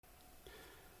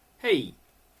Hey,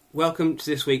 welcome to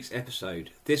this week's episode.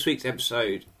 This week's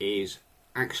episode is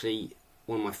actually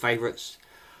one of my favourites.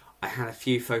 I had a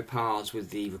few faux pas with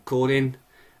the recording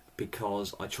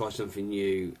because I tried something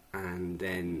new and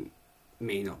then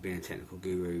me not being a technical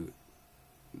guru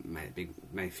made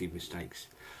a few mistakes.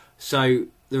 So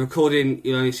the recording,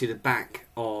 you'll only see the back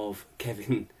of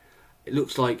Kevin. It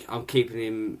looks like I'm keeping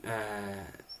him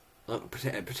like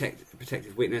a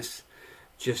protective witness,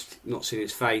 just not seeing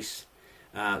his face.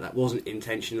 That wasn't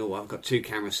intentional. I've got two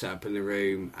cameras set up in the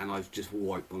room and I've just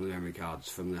wiped one of the memory cards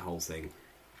from the whole thing.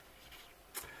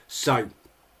 So,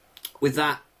 with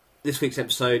that, this week's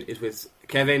episode is with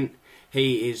Kevin.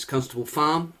 He is Constable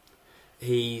Farm.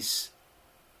 He's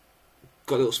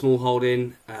got a little small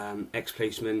holding,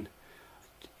 ex-policeman.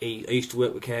 I used to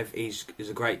work with Kev. He's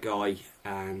a great guy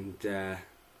and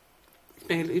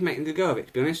he's making a good go of it,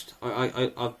 to be honest.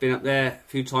 I've been up there a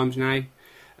few times now.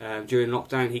 During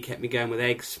lockdown, he kept me going with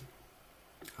eggs.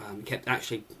 He kept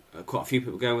actually quite a few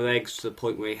people going with eggs to the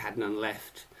point where he had none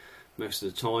left most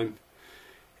of the time.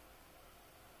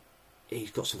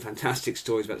 He's got some fantastic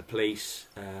stories about the police,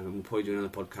 and we'll probably do another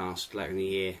podcast later in the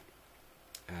year.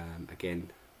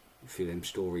 Again, a few of them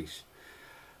stories.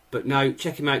 But no,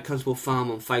 check him out, Constable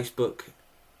Farm on Facebook.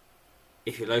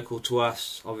 If you're local to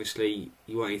us, obviously,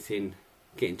 you want anything,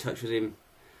 get in touch with him.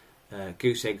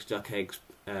 Goose eggs, duck eggs,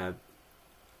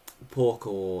 pork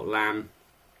or lamb,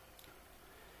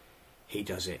 he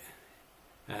does it.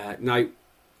 No,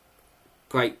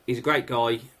 great. He's a great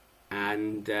guy,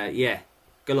 and yeah,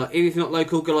 go like. Even if you're not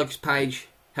local, go like his page,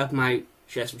 help him out,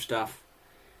 share some stuff.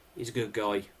 He's a good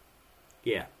guy.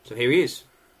 Yeah. So here he is.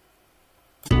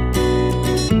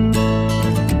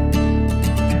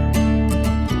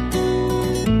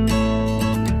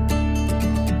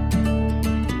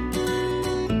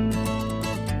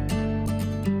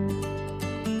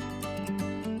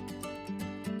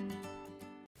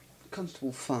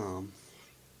 Constable Farm.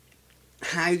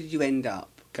 How did you end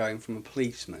up going from a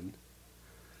policeman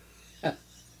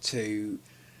to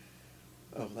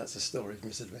Oh, that's a story of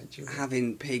misadventure.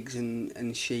 having pigs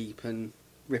and sheep and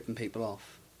ripping people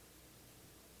off?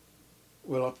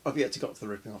 Well, I've yet to got to the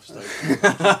ripping off stage.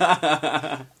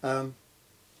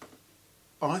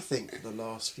 I think the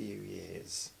last few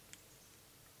years,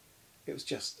 it was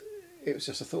just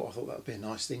a thought. I thought that would be a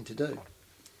nice thing to do,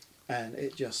 and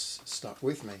it just stuck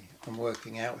with me. I'm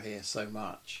working out here so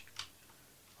much.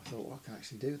 I thought, well, I can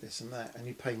actually do this and that, and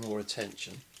you pay more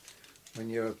attention when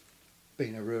you're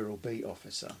being a rural beat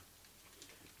officer.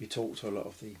 You talk to a lot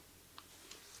of the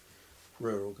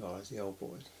rural guys, the old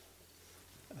boys.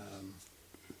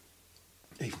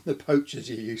 Even the poachers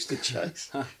you used to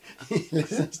chase. You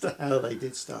listen to how they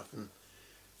did stuff and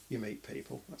you meet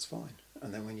people, that's fine.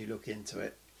 And then when you look into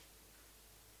it,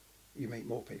 you meet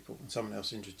more people and someone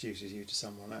else introduces you to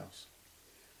someone else.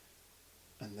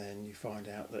 And then you find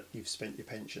out that you've spent your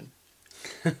pension.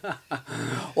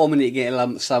 1 minute you get a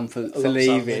lump sum for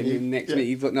leaving, and next yeah. minute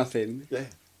you've got nothing. Yeah.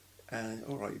 And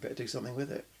all right, you better do something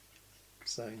with it.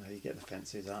 So, you get the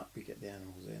fences up, you get the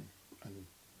animals in, and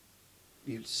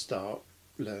you start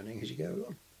learning as you go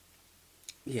along.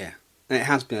 Yeah, and it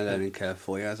has been a learning curve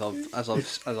for you as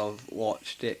I've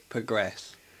watched it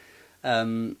progress.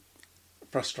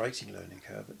 Frustrating learning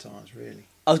curve at times, really.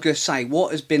 I was going to say,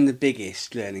 what has been the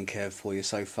biggest learning curve for you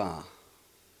so far?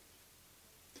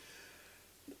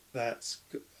 That's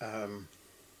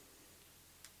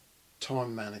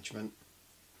time management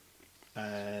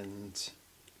and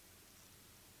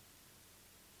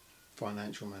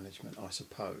financial management, I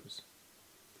suppose.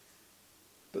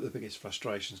 But the biggest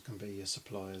frustrations can be your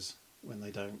suppliers when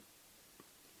they don't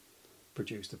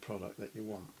produce the product that you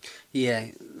want. Yeah,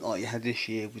 like you had this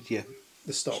year with your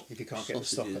The stock, if you can't get the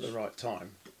stock at the right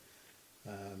time.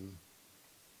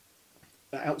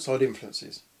 Outside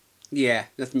influences. Yeah,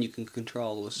 nothing you can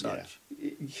control as such.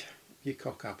 Yeah. You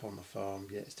cock up on the farm,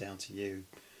 yeah, it's down to you.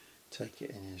 Take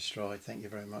it in your stride, thank you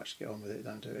very much, get on with it,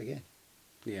 don't do it again.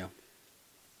 Yeah.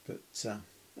 But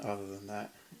other than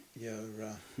that,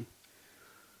 you're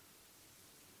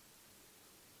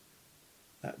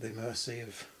at the mercy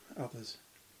of others.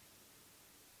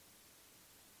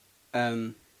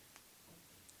 What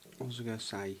was I going to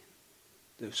say?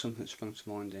 There was something that sprung to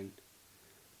mind then.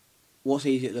 What's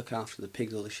easier to look after, the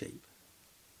pigs or the sheep?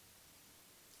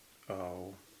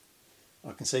 Oh,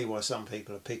 I can see why some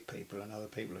people are pig people and other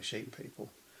people are sheep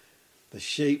people. The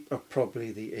sheep are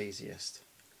probably the easiest.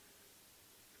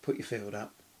 Put your field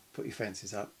up, put your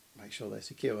fences up, make sure they're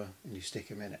secure, and you stick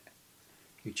them in it.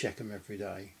 You check them every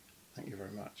day. Thank you very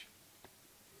much.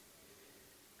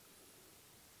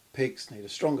 Pigs need a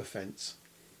stronger fence,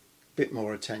 a bit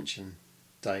more attention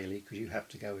daily because you have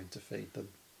to go in to feed them.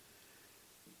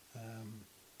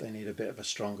 They need a bit of a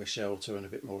stronger shelter and a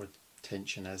bit more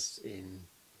attention, as in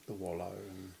the wallow.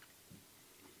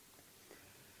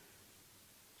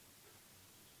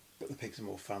 But the pigs are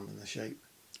more fun than the sheep.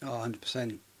 Oh,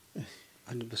 100%.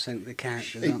 100% the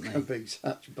characters, Sheep aren't can they? be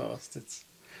such bastards.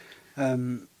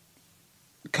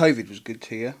 COVID was good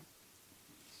to you.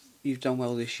 You've done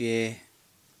well this year.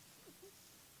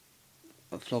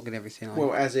 Flogging everything.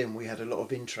 Well, as in, we had a lot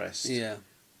of interest yeah.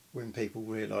 when people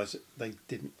realised that they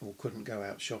didn't or couldn't go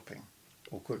out shopping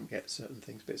or couldn't get certain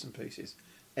things, bits and pieces.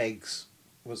 Eggs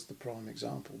was the prime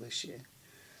example this year.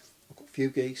 I've got a few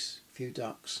geese, a few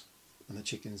ducks, and the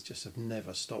chickens just have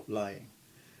never stopped laying.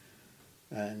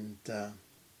 And the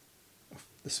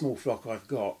small flock I've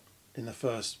got, in the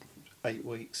first 8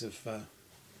 weeks of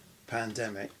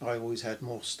pandemic, I always had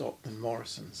more stock than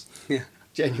Morrison's. Yeah.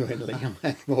 Genuinely, I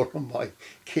had more on my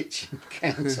kitchen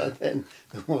counter than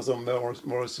there was on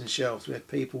Morrison's shelves. We had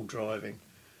people driving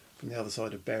from the other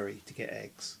side of Bury to get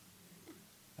eggs.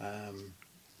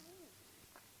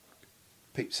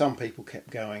 Some people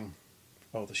kept going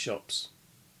while the shops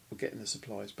were getting the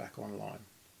supplies back online.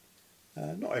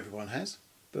 Not everyone has,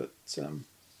 but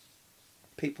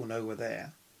people know we're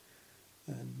there.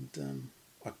 And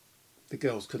the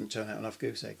girls couldn't turn out enough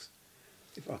goose eggs.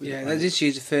 Yeah, this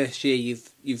year's the first year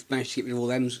you've managed to get rid of all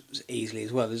them easily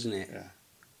as well, isn't it? Yeah.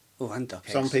 Oh, and duck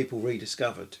eggs. Some people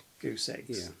rediscovered goose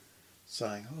eggs, Yeah.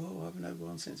 saying, "Oh, I haven't had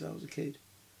one since I was a kid."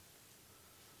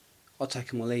 I'll take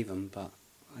them or leave them, but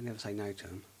I never say no to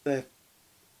them.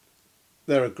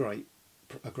 They're a great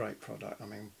product. I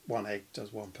mean, one egg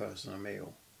does one person a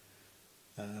meal.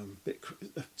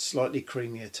 Slightly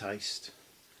creamier taste.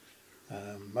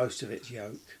 Most of it's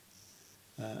yolk.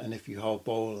 And if you hard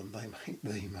boil them, they make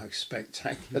the most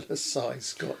spectacular size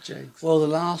Scotch eggs. Well, the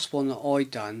last one that I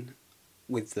done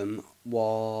with them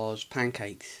was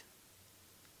pancakes.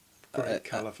 Great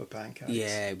colour for pancakes.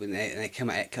 Yeah, when they come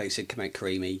out, they said come out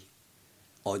creamy,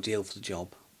 ideal for the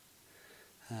job.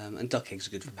 And duck eggs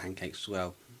are good for pancakes as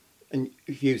well. And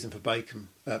if you use them for baking,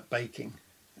 the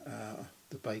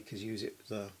bakers use it.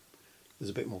 There's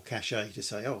a bit more cachet to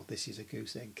say, "Oh, this is a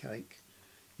goose egg cake."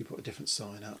 You put a different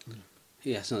sign up.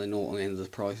 Yeah, it's another naught on the end of the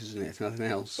price, isn't it? If nothing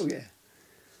else. Oh yeah.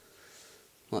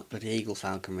 Like bloody eagle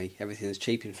falconry. Everything's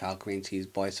cheap in falconry until you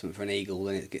buy something for an eagle,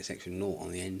 then it gets extra naught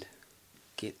on the end.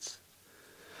 Gits.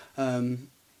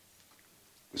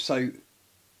 So,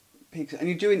 pigs, and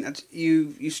you're doing that.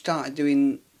 You started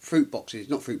doing veg boxes.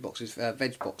 Veg boxes.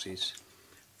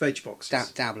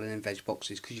 Dabbling in veg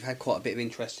boxes because you've had quite a bit of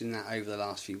interest in that over the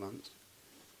last few months.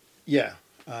 Yeah.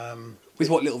 With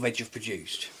what little veg you've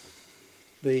produced.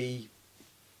 We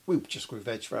just grew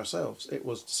veg for ourselves. It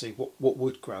was to see what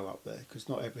would grow up there, because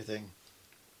not everything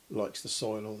likes the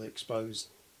soil or the exposed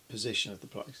position of the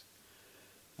place.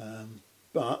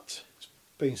 But it's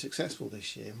been successful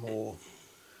this year. More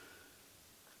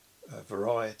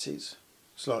varieties,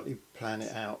 slightly plan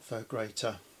it out for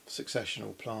greater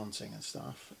successional planting and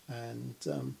stuff. And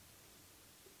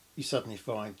you suddenly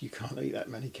find you can't eat that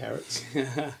many carrots.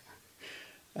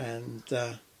 And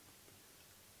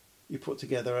you put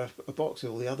together a box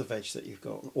with all the other veg that you've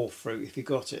got, or fruit if you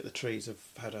got it.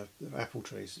 The apple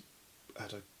trees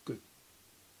had a good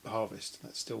harvest.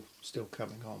 That's still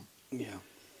coming on. Yeah.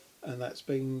 And that's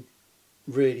been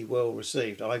really well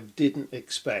received. I didn't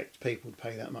expect people to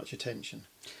pay that much attention.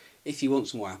 If you want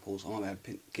some more apples, I might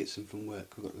be able to get some from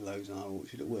work. We've got loads in our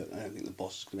orchard at work. I don't think the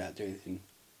boss is going to be able to do anything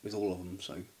with all of them,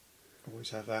 so...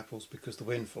 Always have apples, because the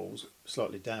windfall's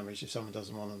slightly damaged. If someone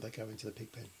doesn't want them, they go into the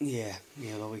pig pen. Yeah,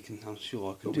 well, I'm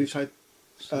sure I can But do. we've had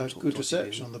good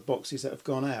reception deal. on the boxes that have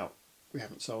gone out. We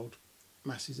haven't sold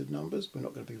masses of numbers. We're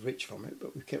not going to be rich from it,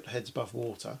 but we've kept heads above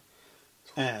water.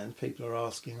 And people are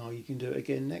asking, "Oh, you can do it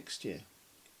again next year."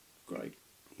 Great.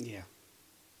 Yeah.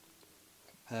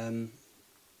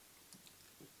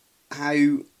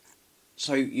 How?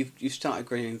 So you've started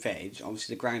growing veg.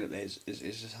 Obviously, the ground up there is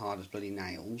as hard as bloody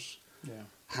nails. Yeah.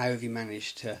 How have you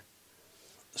managed to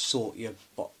sort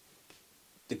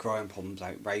the growing problems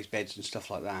out, raised beds and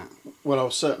stuff like that? Well, I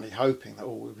was certainly hoping that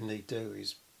all we would need to do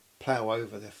is plough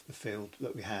over the field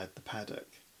that we had, the paddock,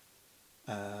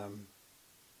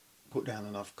 put down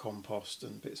enough compost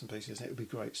and bits and pieces, and it would be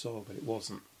great soil, but it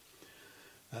wasn't.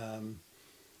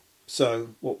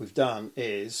 So what we've done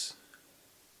is,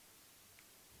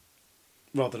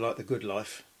 rather like The Good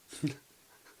Life,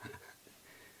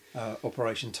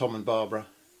 Operation Tom and Barbara,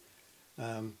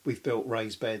 we've built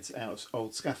raised beds out of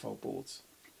old scaffold boards.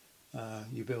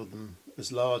 You build them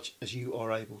as large as you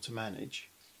are able to manage,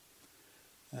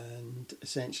 and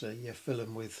essentially you fill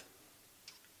them with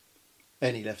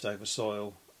any leftover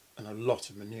soil and a lot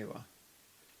of manure.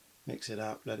 Mix it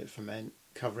up, let it ferment,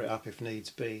 cover it up if needs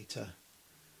be to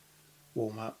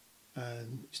warm up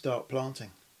and start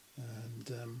planting. And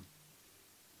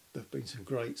there have been some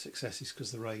great successes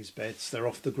because the raised beds, they're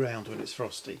off the ground when it's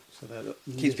frosty, so they're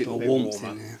Keeps a bit more warmth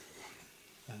in there.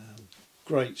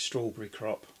 Great strawberry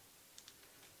crop.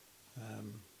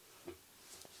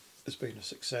 Has been a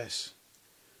success.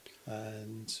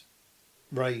 And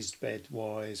raised bed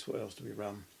wise, what else do we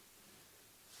run?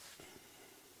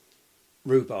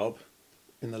 Rhubarb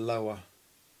in the lower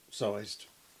sized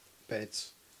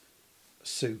beds,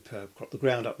 superb crop. The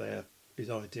ground up there is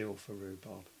ideal for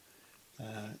rhubarb.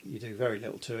 You do very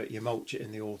little to it. You mulch it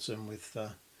in the autumn with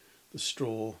the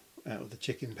straw out of the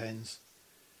chicken pens,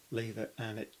 leave it,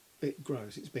 and it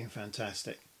grows. It's been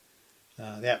fantastic.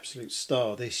 The absolute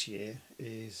star this year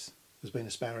has been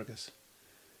asparagus.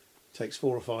 It takes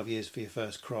 4 or 5 years for your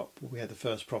first crop. We had the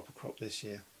first proper crop this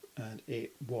year, and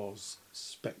it was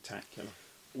spectacular.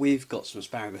 We've got some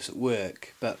asparagus at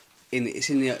work, but it's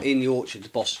in the orchard. The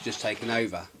boss has just taken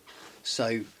over,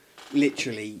 so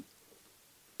literally,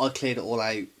 I cleared it all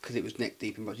out because it was neck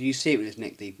deep in brambles. Do you see it when it's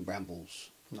neck deep in brambles?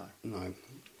 No.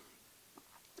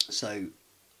 So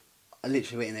I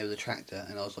literally went in there with a tractor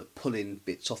and I was like pulling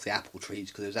bits off the apple trees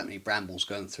because there was that many brambles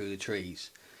going through the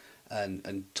trees,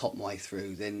 and top my way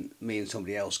through. Then me and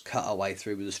somebody else cut our way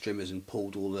through with the strimmers and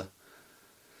pulled all the.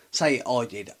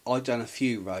 I'd done a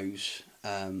few rows,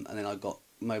 and then I got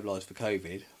mobilised for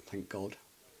COVID. Thank God.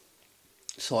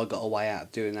 So I got a way out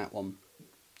of doing that one,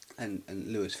 and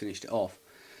Lewis finished it off.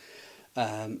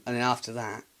 And then after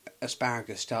that,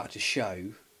 asparagus started to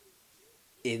show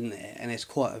in there, and there's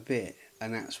quite a bit,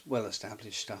 and that's well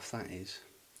established stuff, that is.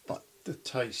 But the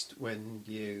taste when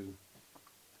you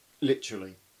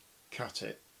literally cut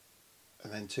it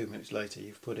and then 2 minutes later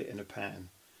you've put it in a pan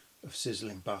of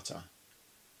sizzling butter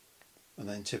and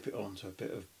then tip it onto a bit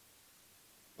of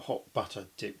hot butter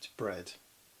dipped bread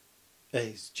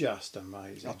is just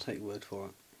amazing. I'll take your word for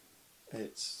it.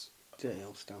 It's dirty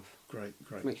old stuff. Great.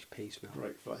 Makes your pee smell.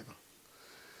 Great flavour.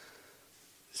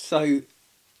 So,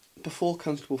 before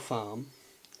Constable Farm,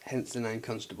 hence the name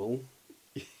Constable.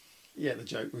 Yeah, the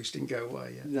joke which didn't go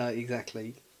away. Yeah. No,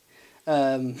 exactly.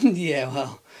 Yeah,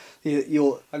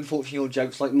 well, unfortunately your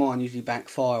jokes like mine usually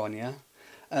backfire on you.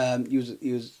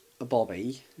 You was a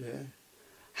bobby.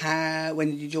 Yeah.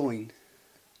 When did you join?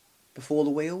 Before the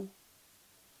wheel?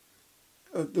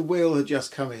 The wheel had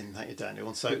just come in, thank you, Daniel,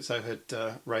 and so had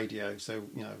radio. So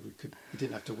we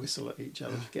didn't have to whistle at each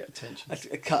other to get attention.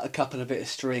 A cup and a bit of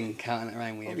string carting it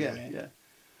around with you. Yeah.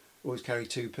 Always carry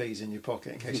 2p's in your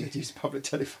pocket in case you use the public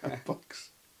telephone box.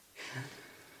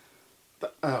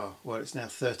 But, it's now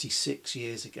 36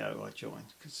 years ago I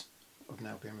joined, because I've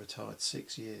now been retired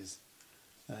 6 years,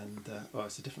 and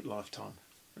it's a different lifetime.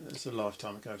 It's a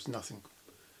lifetime ago. It's nothing.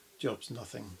 Jobs,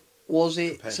 nothing. Was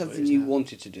it something you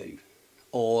wanted to do,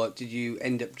 or did you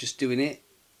end up just doing it?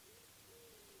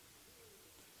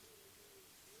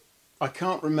 I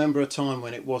can't remember a time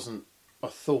when it wasn't a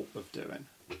thought of doing.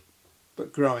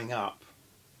 But growing up,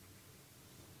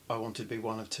 I wanted to be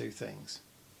one of two things: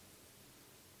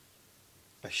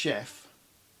 a chef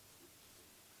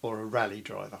or a rally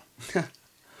driver.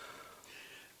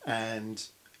 And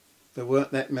there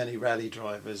weren't that many rally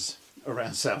drivers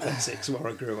around South Essex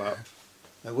where I grew up.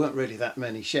 There weren't really that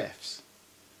many chefs.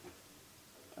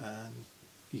 And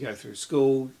you go through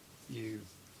school, you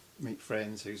meet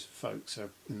friends whose folks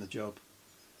are in the job,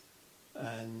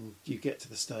 and you get to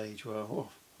the stage where,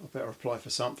 I better apply for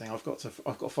something. I've got to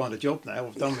find a job now.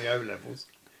 I've done my O levels,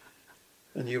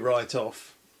 and you write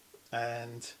off,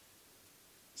 and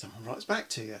someone writes back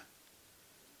to you.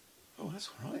 Oh, that's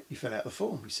all right. You fill out the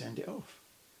form. You send it off.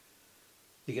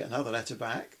 You get another letter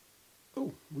back.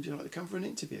 Oh, would you like to come for an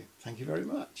interview? Thank you very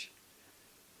much.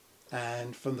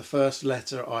 And from the first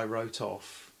letter I wrote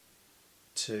off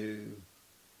to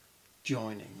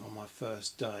joining on my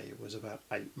first day, it was about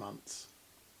 8 months.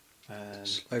 And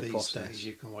slow these process. days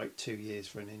you can wait 2 years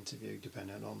for an interview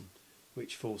depending on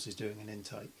which force is doing an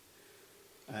intake.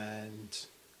 And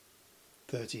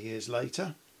 30 years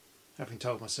later, having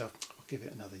told myself, I'll give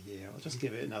it another year, I'll just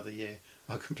give it another year,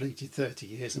 I completed 30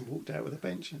 years and walked out with a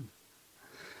pension.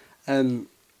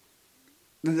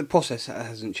 The process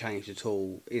hasn't changed at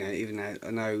all. Even though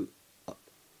I know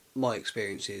my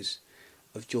experiences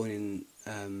of joining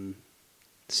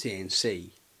CNC,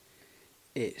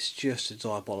 it's just a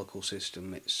diabolical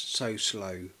system. It's so slow.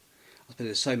 I suppose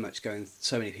there's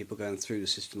so many people going through the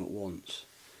system at once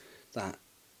that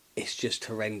it's just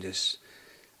horrendous.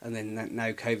 And then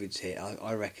now COVID's hit,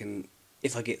 I reckon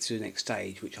if I get to the next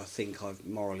stage, which I think I've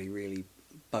morally really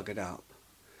buggered up,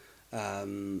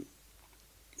 I'm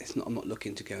not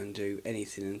looking to go and do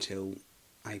anything until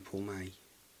April, May.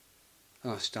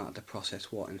 And I started the process,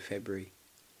 in February?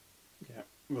 Yeah.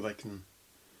 Well, they can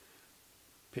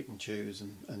pick and choose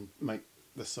and make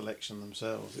the selection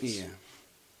themselves.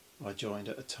 I joined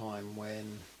at a time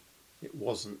when it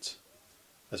wasn't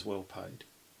as well paid.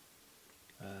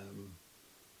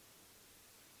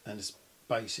 And it's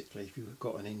basically, if you've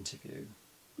got an interview,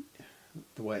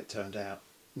 the way it turned out,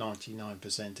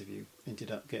 99% of you ended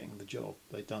up getting the job.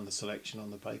 They'd done the selection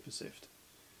on the paper sift.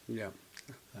 Yeah,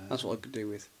 that's what I could do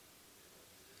with.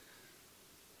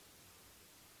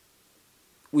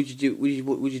 Would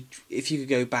you, if you could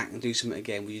go back and do something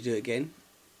again, would you do it again?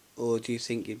 Or do you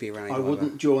think you'd be around? I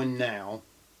wouldn't join now,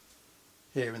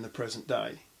 here in the present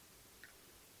day.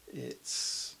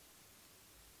 It's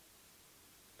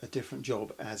a different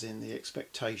job, as in the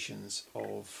expectations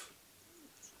of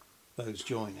those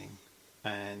joining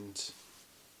and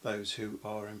those who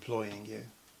are employing you.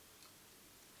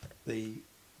 The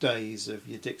days of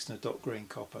your Dixon dot green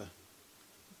copper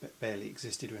barely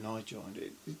existed when I joined.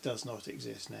 It does not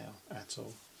exist now at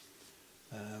all.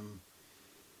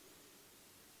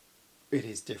 It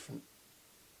is different.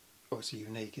 Obviously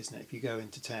unique, isn't it? If you go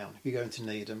into town, if you go into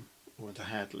Needham or into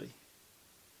Hadley,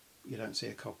 you don't see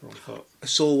a copper on foot. I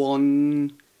saw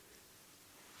one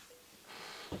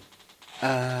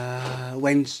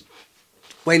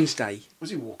Wednesday. Was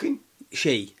he walking?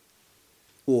 She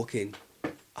walking.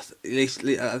 At least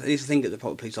I think at the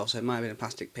proper police officer, it might have been a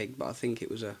plastic pig, but I think it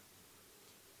was a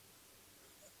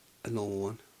normal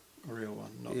one. A real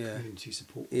one, not Yeah. community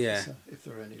support Yeah. officer, if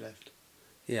there are any left.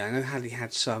 Yeah, I know Hadley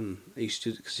had some. I used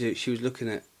to, because she was looking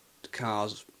at the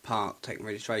cars parked, taking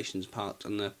registrations parked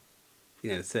on the,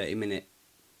 30-minute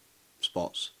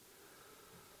spots.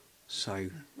 So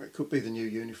It could be the new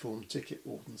uniform ticket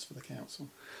wardens for the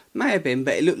council. may have been,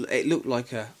 but it looked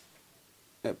like a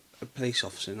police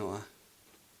officer, not a.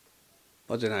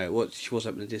 I don't know what she was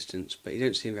up in the distance, but you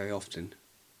don't see him very often.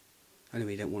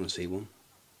 Anyway, you don't want to see one.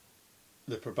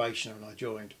 The probationer when I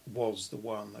joined was the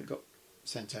one that got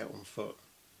sent out on foot.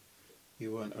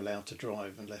 You weren't allowed to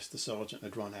drive unless the sergeant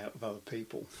had run out of other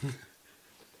people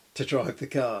to drive the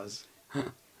cars.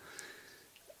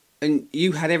 And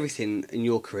you had everything in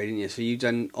your career, didn't you? So you've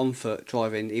done on foot,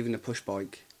 driving, even a push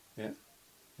bike. Yeah,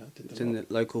 I did It's in the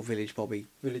local village bobby.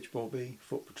 Village bobby,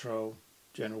 foot patrol,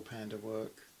 general panda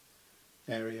work,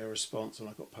 area response when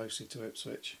I got posted to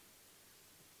Ipswich,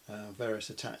 various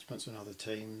attachments and other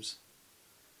teams,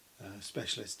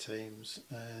 specialist teams,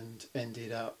 and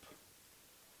ended up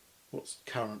what's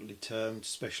currently termed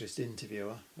specialist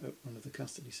interviewer at one of the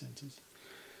custody centres.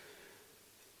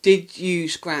 Did you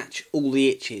scratch all the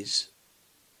itches?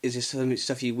 Is this some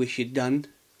stuff you wish you'd done?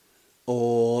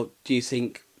 Or do you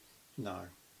think... No,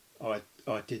 I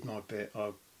did my bit.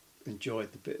 I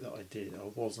enjoyed the bit that I did. I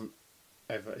wasn't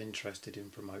ever interested in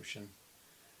promotion.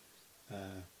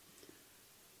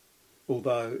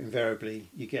 Although invariably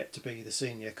you get to be the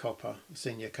senior copper,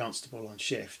 senior constable on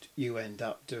shift, you end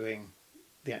up doing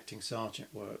the acting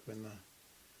sergeant work when the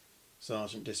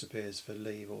sergeant disappears for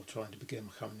leave or trying to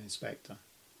become an inspector.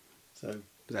 So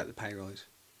without the pay rise?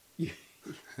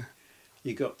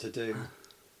 You got to do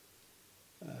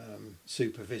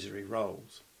supervisory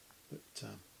roles. But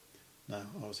no,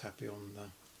 I was happy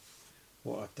on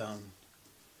what I've done.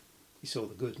 You saw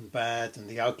the good and bad and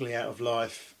the ugly out of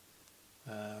life.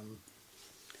 And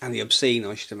the obscene,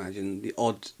 I should imagine. The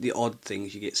odd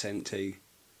things you get sent to.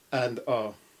 And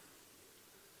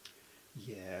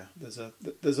yeah, there's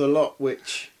a lot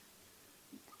which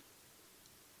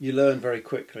you learn very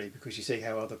quickly because you see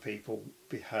how other people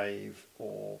behave,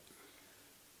 or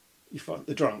you find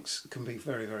the drunks can be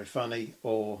very, very funny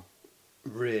or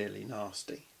really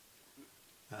nasty.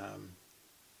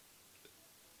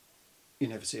 You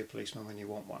never see a policeman when you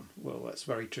want one. Well, that's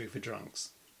very true for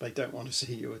drunks. They don't want to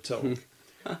see you at all.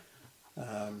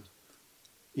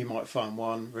 You might find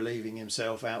one relieving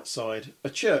himself outside a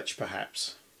church,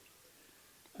 perhaps.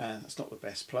 And that's not the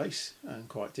best place, and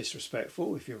quite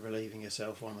disrespectful if you're relieving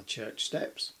yourself on the church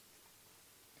steps.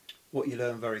 What you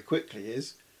learn very quickly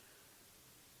is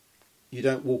you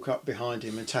don't walk up behind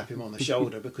him and tap him on the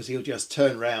shoulder because he'll just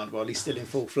turn round while he's still in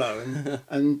full flow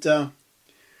and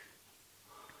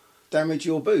damage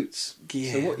your boots.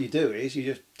 Yeah. So what you do is you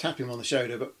just tap him on the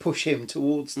shoulder but push him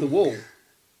towards the wall.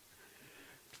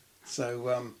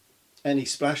 So any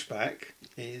splashback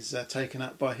is taken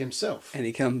up by himself.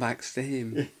 Any comebacks to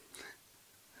him.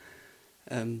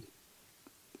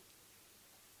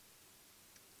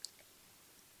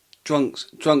 Drunks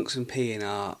and peeing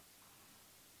are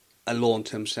a law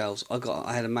unto themselves.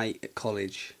 I had a mate at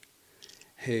college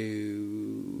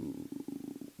who,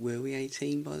 were we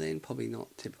 18 by then? Probably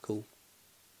not typical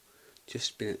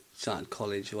just been started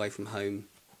college, away from home,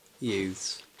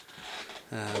 youths.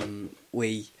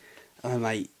 My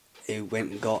mate who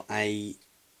went and got the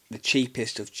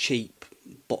cheapest of cheap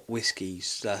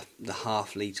whiskies, the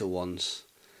half-litre ones.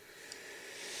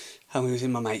 And we was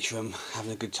in my mate's room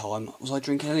having a good time. Was I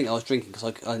drinking? I think I was drinking because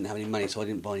I didn't have any money, so I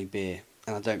didn't buy any beer.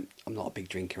 And I'm not a big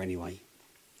drinker anyway.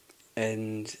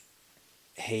 And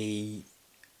he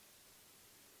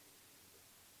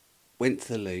went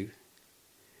to the loo,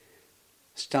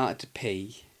 started to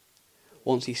pee.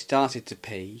 Once he started to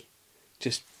pee,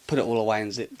 just put it all away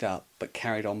and zipped up, but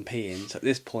carried on peeing. So at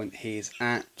this point, he is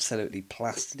absolutely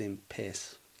plastered in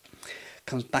piss.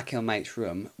 Comes back in my mate's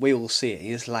room, we all see it, and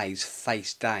he just lays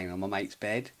face down on my mate's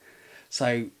bed.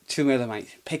 So two of my other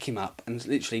mates pick him up and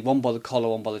literally one by the collar,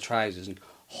 one by the trousers, and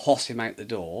hoss him out the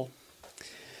door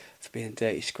for being a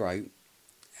dirty scrote.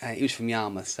 He was from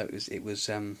Yarmouth, so it was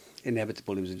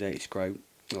inevitable he was a dirty scrote.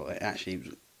 Well, actually,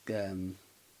 it was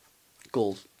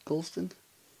Galston,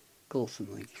 I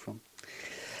think he's from.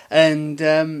 And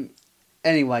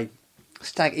anyway, he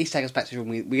staggered us back to his room.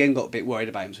 We then got a bit worried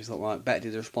about him, so we thought, right, better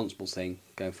do the responsible thing,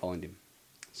 go and find him.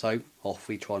 So off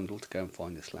we trundled to go and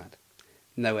find this lad.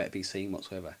 Nowhere to be seen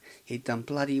whatsoever. He'd done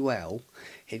bloody well.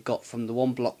 He'd got from the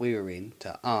one block we were in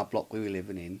to our block we were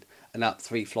living in, and up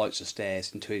 3 flights of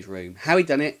stairs into his room. How he'd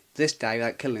done it this day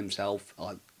without killing himself,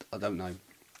 I don't know.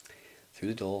 Through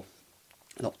the door,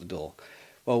 locked the door.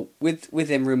 Well, with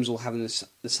them rooms all having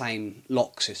the same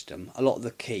lock system, a lot of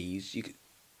the keys you could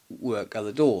work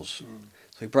other doors.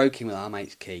 So we broke in with our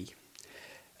mate's key.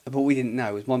 But what we didn't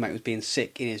know was my mate was being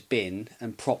sick in his bin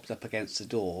and propped up against the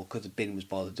door because the bin was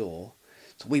by the door.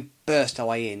 So we burst our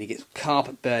way in. He gets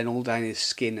carpet burn all down his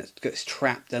skin. It gets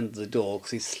trapped under the door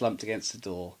because he's slumped against the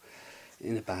door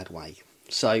in a bad way.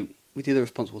 So we did the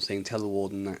responsible thing, tell the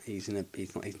warden that he's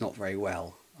not very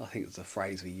well. I think it's the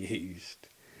phrase we used.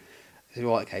 I said,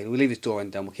 right, okay, we'll leave his door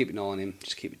undone. We'll keep an eye on him.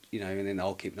 Just keep it, and then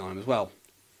I'll keep an eye on him as well.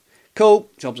 Cool,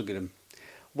 job's a good one.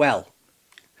 Well,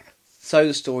 so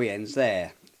the story ends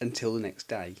there until the next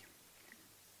day.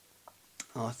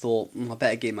 I thought, I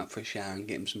better get him up for a shower and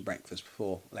get him some breakfast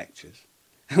before lectures.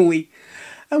 And we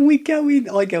go in.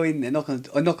 I go in there,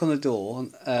 I knock on the door,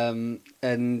 and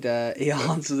he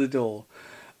answers the door,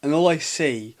 and all I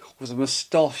see was a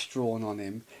moustache drawn on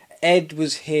him. Ed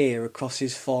was here across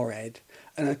his forehead,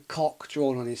 and a cock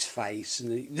drawn on his face, and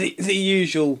the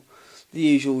usual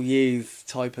youth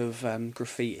type of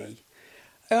graffiti.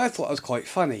 And I thought that was quite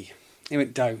funny. He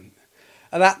went, don't.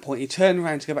 At that point, he turned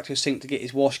around to go back to his sink to get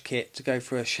his wash kit to go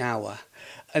for a shower,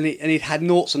 and he'd had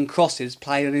noughts and crosses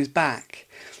played on his back.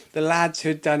 The lads who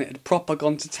had done it had proper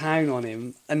gone to town on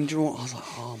him and drawn. I was like,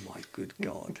 oh my good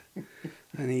God.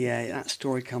 And that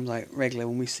story comes out regular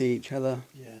when we see each other.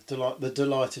 Yeah, the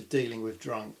delight of dealing with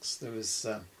drunks. There was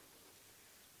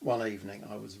one evening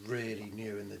I was really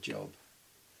new in the job,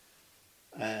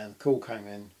 and the call came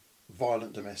in,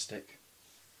 violent domestic.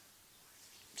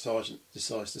 Sergeant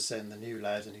decides to send the new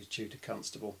lad and his tutor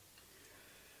constable,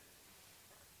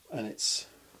 and it's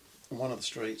on one of the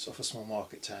streets off a small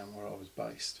market town where I was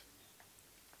based.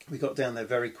 We got down there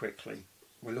very quickly.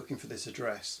 We're looking for this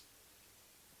address.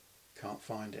 Can't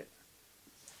find it.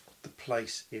 The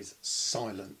place is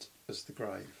silent as the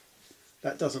grave.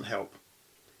 That doesn't help.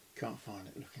 Can't find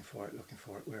it. Looking for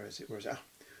it. Where is it?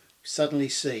 Suddenly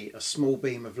see a small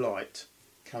beam of light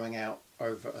coming out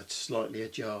over a slightly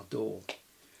ajar door.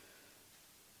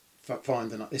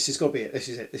 Find this has got to be it. This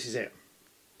is it.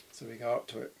 So we go up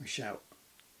to it. We shout,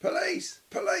 "Police!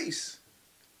 Police!"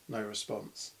 No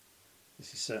response.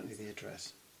 This is certainly the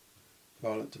address.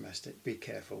 Violent domestic. Be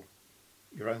careful.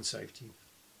 Your own safety,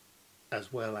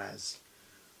 as well as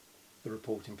the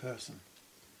reporting person.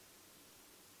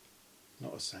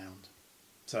 Not a sound.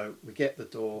 So we get the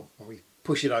door and we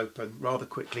push it open rather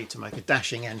quickly to make a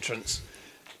dashing entrance,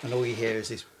 and all you hear is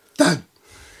this "Done!"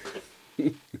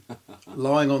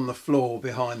 Lying on the floor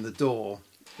behind the door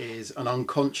is an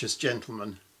unconscious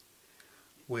gentleman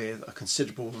with a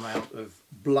considerable amount of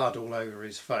blood all over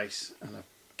his face and a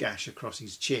gash across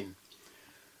his chin.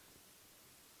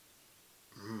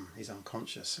 He's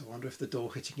unconscious. I wonder if the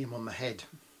door hitting him on the head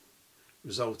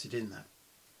resulted in that.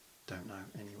 Don't know.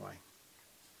 Anyway,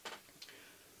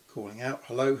 calling out,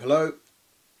 "Hello, hello,"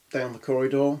 down the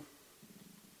corridor.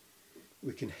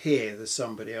 We can hear there's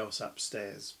somebody else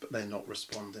upstairs, but they're not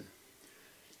responding.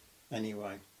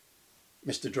 Anyway,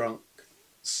 Mr. Drunk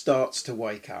starts to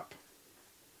wake up.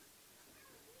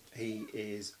 He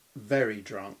is very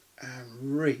drunk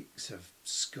and reeks of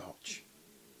scotch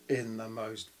in the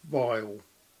most vile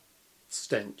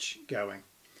stench going.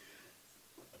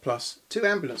 Plus, 2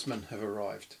 ambulance men have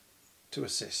arrived to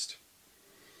assist.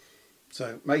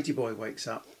 So Matey Boy wakes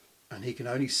up and he can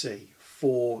only see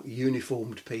 4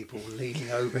 uniformed people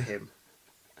leaning over him.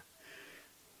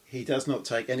 He does not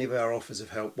take any of our offers of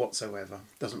help whatsoever,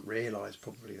 doesn't realise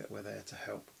probably that we're there to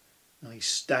help. And he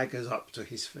staggers up to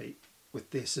his feet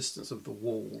with the assistance of the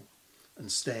wall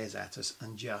and stares at us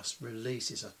and just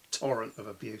releases a torrent of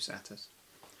abuse at us.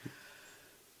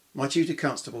 My tutor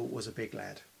constable was a big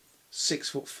lad,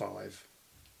 6'5",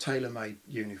 tailor-made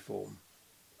uniform.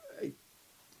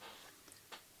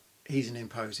 He's an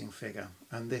imposing figure,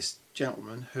 and this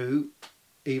gentleman, who,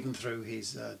 even through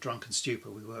his drunken stupor,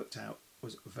 we worked out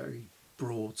was a very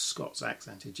broad Scots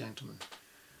accented gentleman,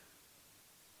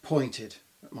 pointed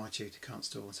at my tutor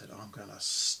constable and said, "I'm going to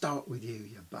start with you,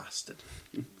 you bastard."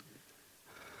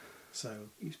 So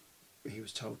he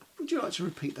was told, "Would you like to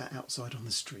repeat that outside on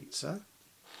the street, sir?"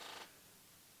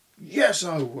 "Yes,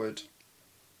 I would."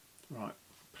 Right,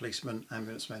 policemen,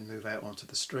 ambulance men move out onto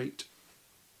the street.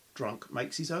 Drunk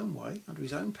makes his own way, under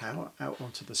his own power, out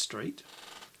onto the street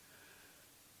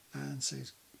and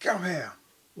says, "Come here."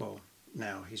 Well,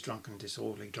 now he's drunk and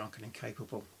disorderly, drunk and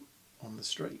incapable on the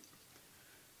street.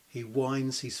 He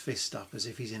winds his fist up as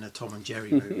if he's in a Tom and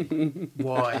Jerry movie,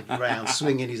 wide round,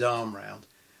 swinging his arm round,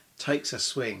 takes a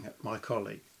swing at my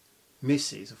colleague,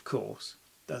 misses, of course,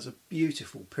 does a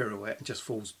beautiful pirouette and just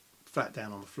falls flat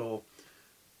down on the floor.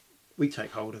 We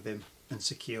take hold of him and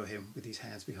secure him with his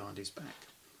hands behind his back.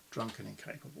 Drunk and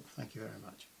incapable. Thank you very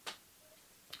much.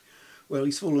 Well,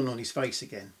 he's fallen on his face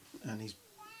again and he's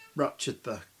ruptured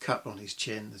the cut on his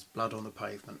chin. There's blood on the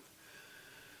pavement.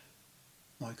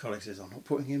 My colleague says, "I'm not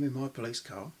putting him in my police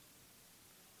car."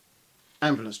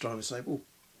 Ambulance driver say, "Well,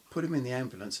 put him in the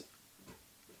ambulance."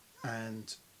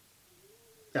 And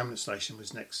the ambulance station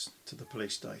was next to the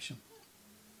police station.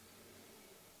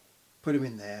 Put him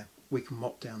in there. We can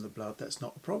mop down the blood. That's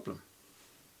not a problem.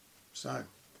 So,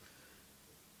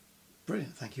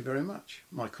 brilliant. Thank you very much.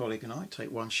 My colleague and I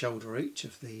take one shoulder each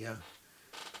of the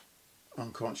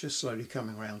unconscious, slowly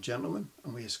coming round gentleman,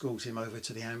 and we escort him over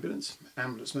to the ambulance.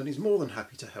 Ambulanceman is more than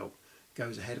happy to help.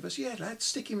 Goes ahead of us. "Yeah, lad,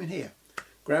 stick him in here."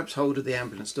 Grabs hold of the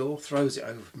ambulance door, throws it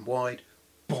open wide.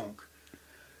 Bonk.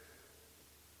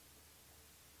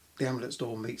 The ambulance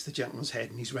door meets the gentleman's head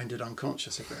and he's rendered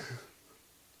unconscious again.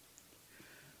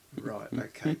 Right,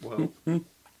 okay, well,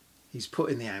 he's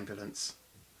put in the ambulance.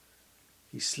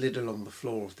 He slid along the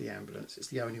floor of the ambulance. It's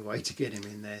the only way to get him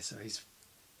in there, so his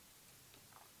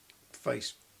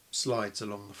face slides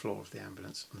along the floor of the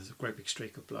ambulance and there's a great big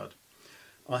streak of blood.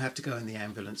 I have to go in the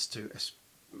ambulance to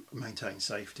maintain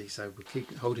safety, so we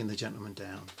keep holding the gentleman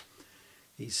down.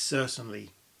 He's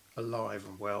certainly alive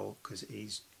and well because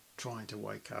he's trying to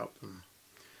wake up, and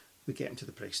we get him to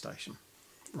the police station.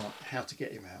 Right, how to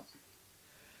get him out?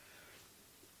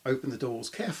 Open the doors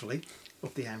carefully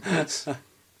of the ambulance,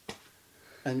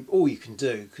 and all you can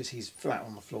do, because he's flat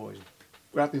on the floor, is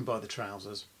grab him by the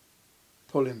trousers,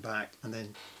 pull him back, and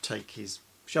then take his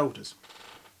shoulders.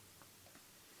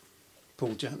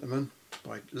 Pull gentleman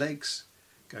by legs,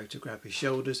 go to grab his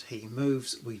shoulders, he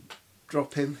moves, we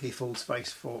drop him, he falls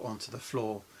face forward onto the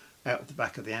floor out of the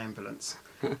back of the ambulance,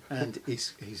 and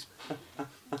he's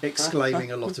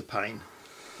exclaiming a lot of pain,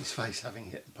 his face having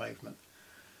hit the pavement.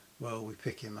 Well, we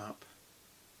pick him up,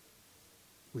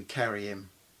 we carry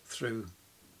him through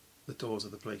the doors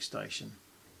of the police station.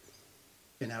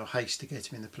 In our haste to get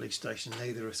him in the police station,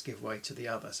 neither of us give way to the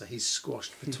other, so he's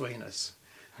squashed between us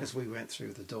as we went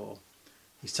through the door.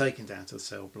 He's taken down to the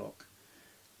cell block.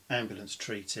 Ambulance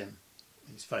treats him.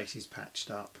 His face is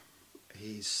patched up.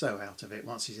 He's so out of it.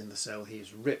 Once he's in the cell,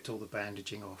 he's ripped all the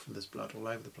bandaging off and there's blood all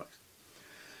over the place.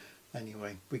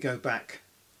 Anyway, we go back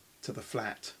to the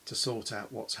flat to sort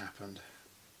out what's happened.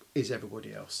 Is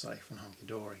everybody else safe and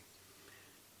hunky-dory?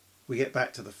 We get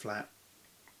back to the flat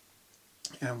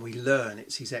and we learn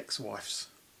it's his ex-wife's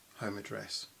home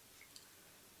address.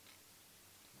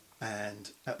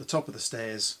 And at the top of the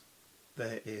stairs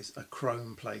there is a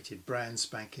chrome-plated, brand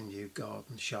spanking new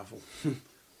garden shovel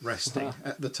resting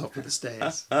at the top of the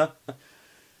stairs.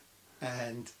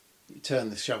 And you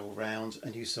turn the shovel round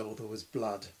and you saw there was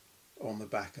blood on the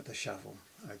back of the shovel.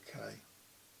 Okay.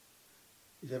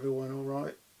 Is everyone all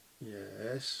right?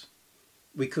 Yes.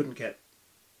 We couldn't get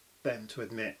them to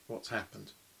admit what's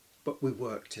happened, but we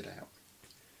worked it out.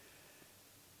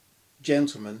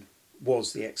 Gentleman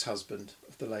was the ex-husband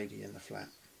of the lady in the flat.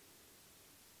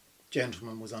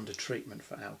 Gentleman was under treatment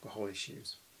for alcohol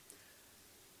issues.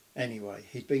 Anyway,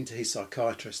 he'd been to his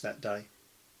psychiatrist that day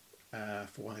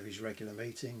for one of his regular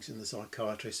meetings, and the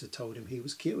psychiatrist had told him he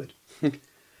was cured.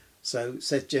 So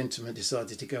said gentleman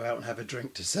decided to go out and have a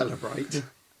drink to celebrate.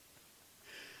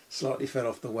 slightly fell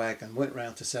off the wagon, went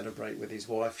round to celebrate with his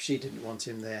wife. She didn't want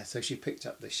him there, so she picked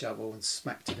up the shovel and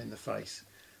smacked him in the face.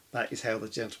 That is how the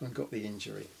gentleman got the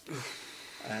injury.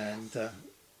 And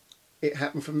it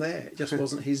happened from there. It just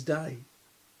wasn't his day.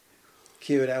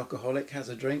 Cured alcoholic, has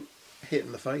a drink, hit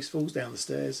in the face, falls down the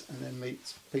stairs, and then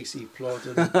meets PC Plod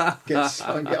and gets,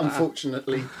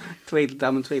 unfortunately,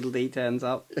 Tweedledum and Tweedledee turns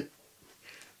up.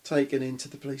 taken into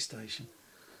the police station.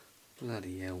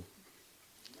 Bloody hell.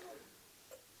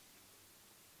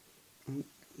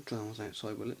 Drama's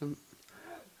outside Willetton.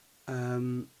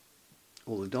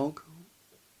 Or the dog.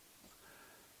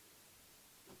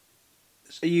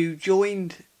 So you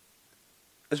joined,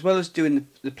 as well as doing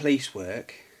the police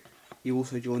work, you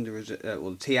also joined the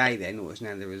the TA then, or it's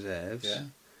now the reserves. Yeah.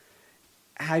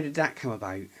 How did that come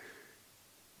about?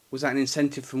 Was that an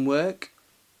incentive from work?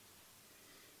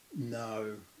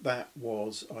 No, that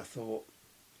was, I thought,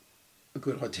 a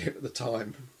good idea at the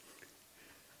time.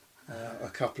 A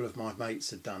couple of my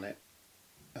mates had done it,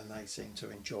 and they seemed to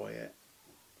enjoy it.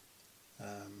 So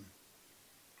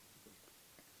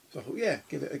I thought, yeah,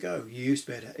 give it a go. You used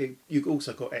to be able to, you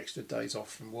also got extra days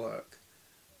off from work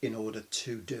in order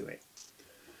to do it.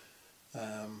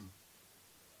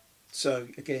 So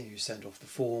again, you send off the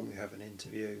form, you have an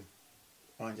interview.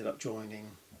 I ended up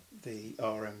joining the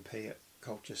RMP at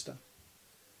Colchester,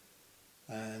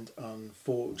 and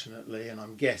unfortunately, and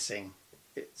I'm guessing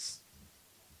it's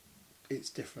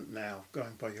different now,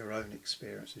 going by your own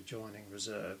experience of joining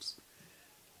reserves,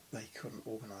 they couldn't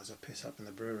organise a piss up in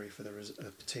the brewery for the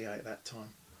TA at that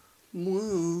time.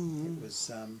 Whoa. It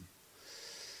was,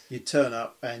 you'd turn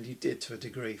up and you did to a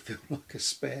degree feel like a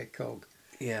spare cog.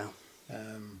 Yeah.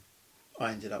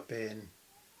 I ended up being,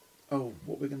 oh,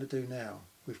 what we're going to do now?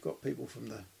 We've got people from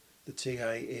the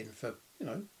TA in for,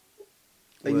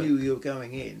 they Work. knew you were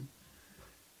going in.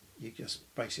 You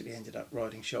just basically ended up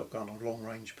riding shotgun on long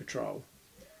range patrol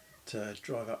to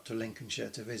drive up to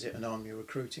Lincolnshire to visit an army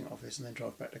recruiting office and then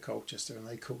drive back to Colchester, and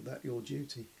they called that your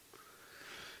duty.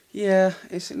 Yeah,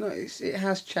 it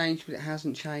has changed, but it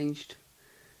hasn't changed.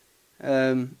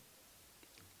 There's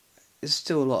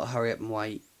still a lot of hurry up and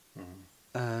wait.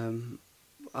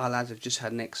 Our lads have just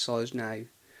had an exercise now,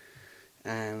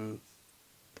 and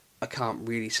I can't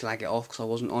really slag it off because I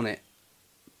wasn't on it.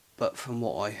 But from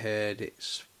what I heard,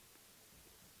 it's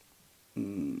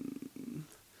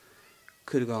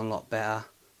could have gone a lot better.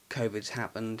 COVID's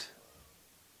happened.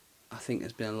 I think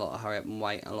there's been a lot of hurry up and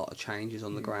wait, and a lot of changes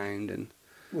on the ground, and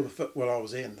Well, I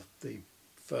was in the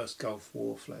first Gulf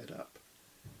War flared up,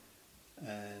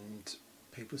 and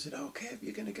people said, "Oh, Kev,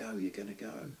 you're going to go. You're going to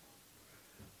go."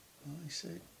 I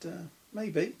said,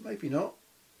 "Maybe, maybe not."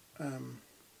 I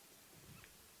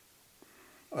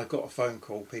got a phone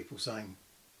call, people saying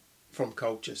from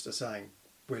Colchester saying,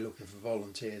 "We're looking for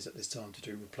volunteers at this time to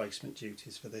do replacement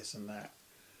duties for this and that."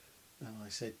 And I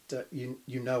said, you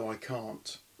know I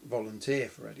can't volunteer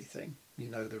for anything. You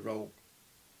know the role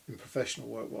in professional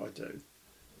work, what I do.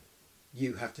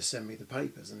 You have to send me the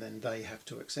papers and then they have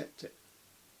to accept it.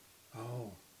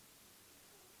 Oh.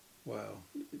 Well,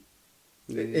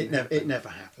 it never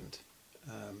happened.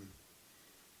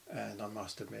 And I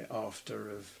must admit,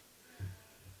 after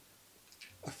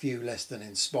a few less than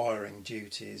inspiring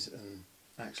duties and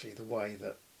actually the way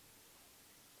that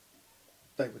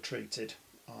they were treated,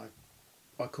 I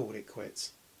called it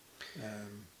quits.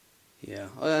 yeah,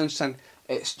 I understand.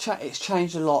 It's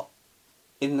changed a lot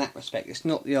in that respect. It's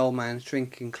not the old man's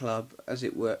drinking club as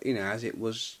it were, as it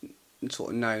was sort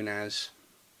of known as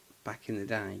back in the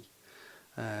day.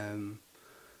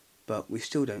 But we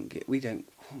still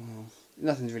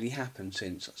nothing's really happened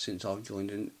since I've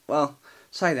joined. And well,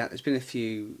 say that there's been a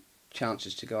few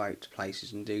chances to go out to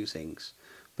places and do things,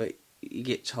 but you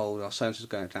get told, "Oh, so-and-so's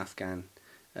going to Afghan.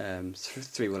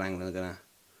 3 Will England are going to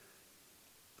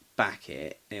back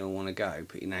it. Anyone want to go?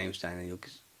 Put your names down," and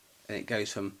it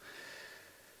goes from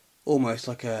almost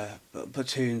like a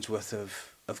platoon's worth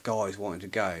of guys wanting to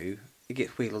go. It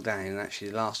gets wheeled down, and actually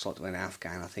the last lot that went to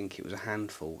Afghan, I think it was a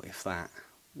handful, if that.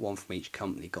 One from each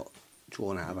company got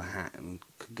drawn out of a hat and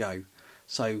could go.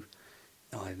 So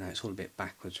I don't know, it's all a bit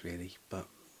backwards really. But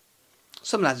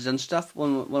some lads have done stuff.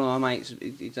 One of my mates,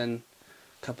 he'd done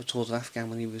a couple of tours of Afghan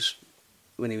when he was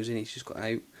in. He's just got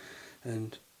out,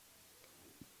 and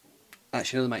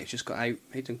actually another mate who's just got out.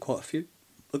 He'd done quite a few.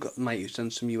 I've got a mate who's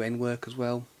done some UN work as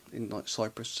well in like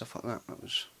Cyprus, stuff like that. That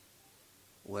was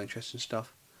all interesting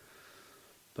stuff.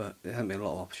 But there hasn't been a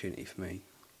lot of opportunity for me,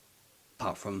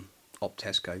 apart from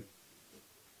Optesco,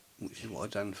 which is what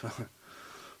I've done for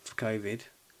COVID.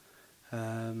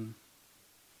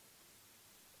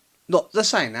 Not the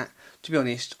saying that. To be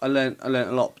honest, I learnt a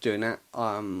lot doing that.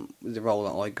 With the role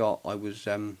that I got, I was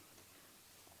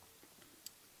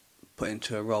put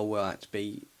into a role where I had to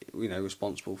be,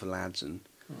 responsible for lads and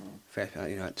fair, I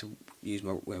had to use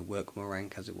work my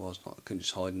rank as it was. Not I couldn't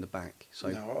just hide in the back. So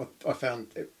no, I found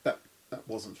that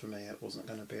wasn't for me. It wasn't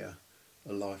going to be a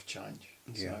life change.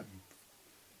 Yeah. So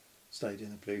stayed in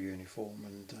the blue uniform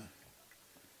and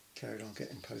carried on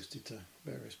getting posted to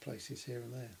various places here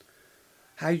and there.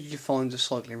 how did you find the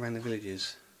cycling around the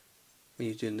villages when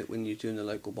you're doing the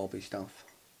local bobby stuff?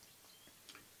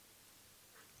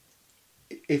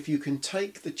 If you can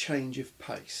take the change of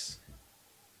pace,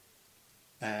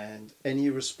 and any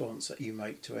response that you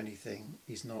make to anything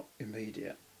is not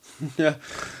immediate. Yeah,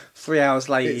 3 hours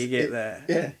later you get there.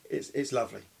 Yeah, it's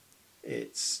lovely.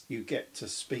 You get to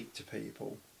speak to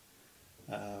people.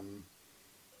 A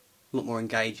lot more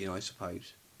engaging, I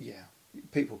suppose. Yeah,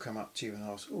 people come up to you and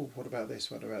ask, "Oh, what about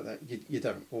this? What about that?" You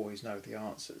don't always know the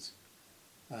answers,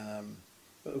 but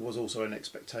there was also an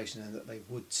expectation in that they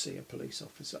would see a police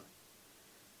officer,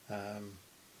 and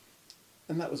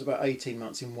that was about 18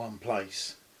 months in one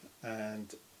place,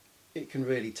 and it can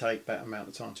really take that amount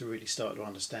of time to really start to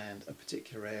understand a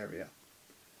particular area,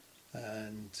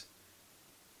 and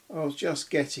I was just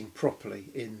getting properly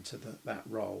into that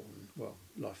role, and well,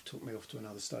 life took me off to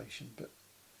another station, but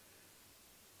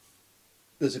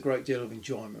there's a great deal of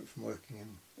enjoyment from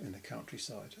working in the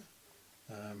countryside.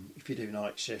 If you do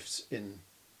night shifts in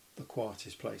the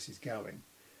quietest places going,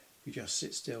 you just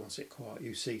sit still and sit quiet.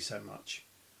 You see so much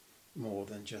more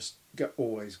than just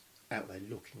always out there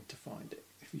looking to find it.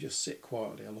 If you just sit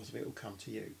quietly, a lot of it will come to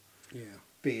you. Yeah.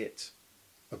 Be it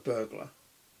a burglar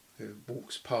who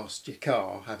walks past your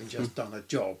car having just done a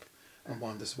job and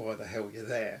wonders why the hell you're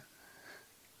there,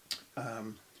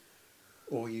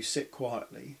 or you sit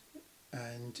quietly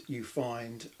and you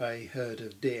find a herd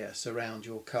of deer surround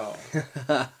your car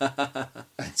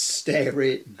and stare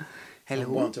in and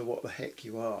wonder what the heck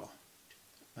you are.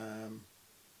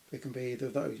 It can be either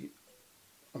of those.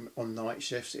 On night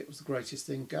shifts, it was the greatest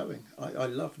thing going. I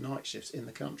love night shifts in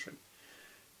the country.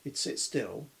 You'd sit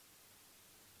still.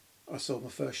 I saw my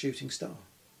first shooting star.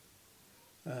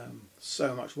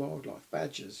 So much wildlife,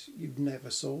 badgers. You never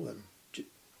saw them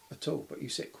at all, but you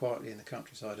sit quietly in the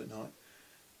countryside at night,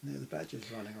 and there are the badgers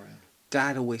running around.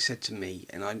 Dad always said to me,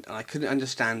 and I couldn't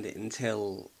understand it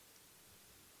until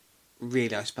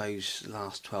really, I suppose, the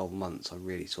last 12 months I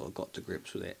really sort of got to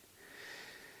grips with it.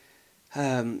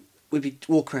 We'd be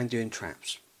walking around doing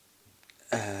traps,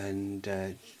 and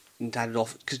Dad would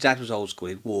because Dad was old school,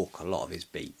 he'd walk a lot of his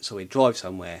beat, so he'd drive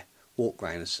somewhere, walk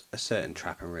around a certain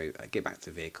trapping route, get back to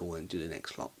the vehicle and do the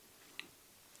next lot.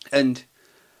 And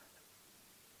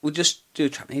we'd just do a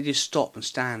trap, and he'd just stop and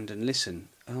stand and listen.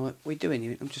 And I'm like, "What are you doing?" He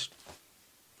went, I'm just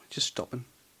stopping.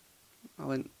 I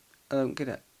went, "I don't get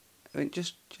it." I went,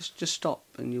 just stop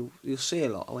and you'll see a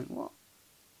lot. I went, "What?"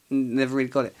 And never really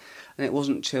got it. And it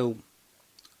wasn't until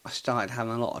I started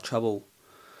having a lot of trouble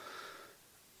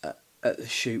at the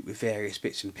shoot with various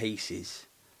bits and pieces,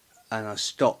 and I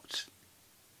stopped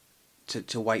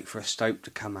to wait for a stoat to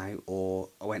come out, or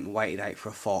I went and waited out for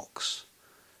a fox,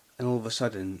 and all of a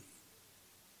sudden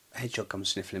a hedgehog comes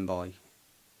sniffling by, and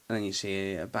then you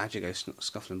see a badger go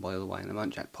scuffling by the other way, and a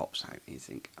muntjac pops out, and you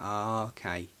think,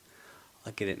 okay,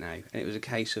 I get it now. And it was a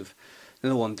case of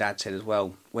another one Dad said as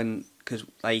well, because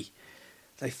they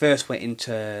first went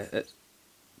into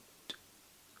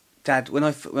Dad,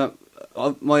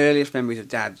 my earliest memories of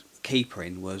Dad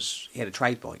keepering was he had a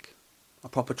trade bike, a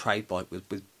proper trade bike with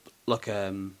like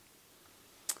a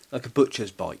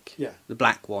butcher's bike. Yeah. The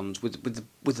black ones with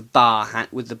the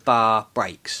bar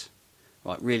brakes,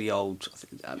 right? Really old.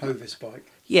 Hovis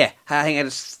bike. Yeah, I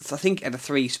think it had a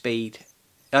 3-speed.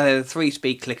 I had a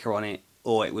 3-speed clicker on it,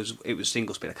 or it was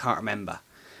single speed. I can't remember,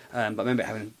 but I remember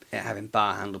having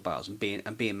bar handlebars and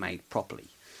being made properly,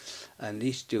 and they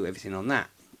used to do everything on that.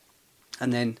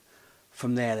 And then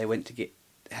from there they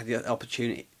had the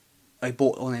opportunity. They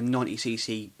bought one of them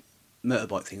 90cc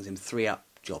motorbike things, them 3-up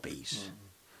jobbies.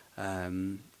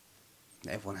 Everyone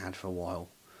had for a while,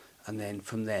 and then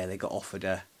from there they got offered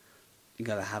you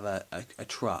got to have a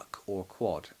truck or a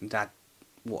quad. And Dad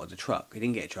wanted a truck. He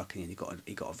didn't get a truck, and he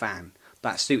got a van.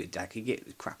 That suited Dad. He'd get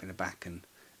the crap in the back, and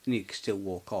he could still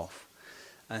walk off.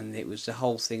 And it was the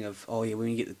whole thing of, oh yeah, when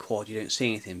you get the quad, you don't see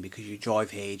anything because you drive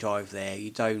here, you drive there,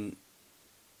 you don't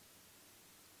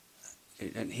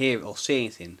hear or see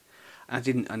anything. And I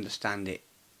didn't understand it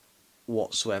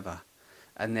whatsoever.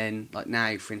 And then, like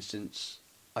now, for instance,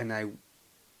 I know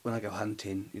when I go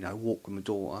hunting, I walk with my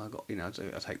daughter.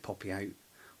 I take Poppy out,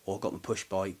 or I've got my push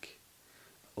bike,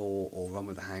 or run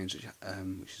with the hounds,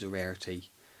 which is a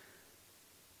rarity.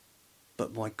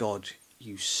 But my God,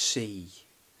 you see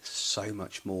so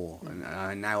much more, and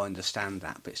I now understand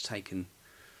that. But it's taken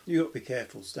You got to be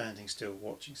careful standing still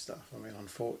watching stuff. I mean,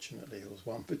 unfortunately, there was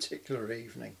one particular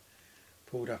evening,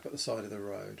 pulled up at the side of the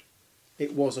road.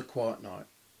 It was a quiet night.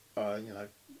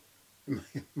 In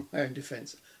my own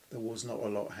defence, there was not a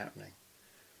lot happening.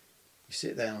 You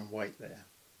sit down and wait there,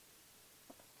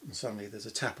 and suddenly there's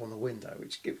a tap on the window,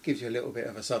 which gives you a little bit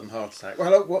of a sudden heart attack.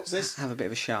 Well, hello, what's this? Have a bit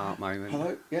of a sharp moment.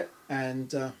 Hello, yeah,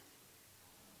 and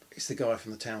it's the guy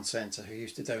from the town centre who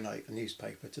used to donate a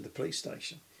newspaper to the police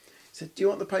station. He said, "Do you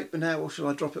want the paper now, or shall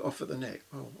I drop it off at the Nick?"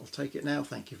 "Oh, I'll take it now,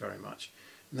 thank you very much."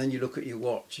 And then you look at your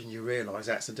watch and you realise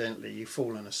accidentally you've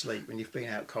fallen asleep and you've been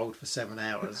out cold for 7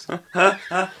 hours.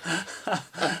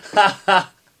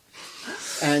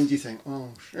 And you think,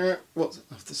 "Oh, shit,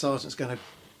 the sergeant's going to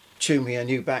chew me a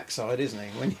new backside, isn't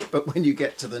he?" But when you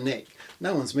get to the Nick,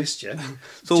 no one's missed you.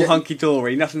 It's all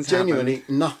hunky-dory, nothing's Genuinely,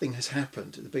 happened. nothing has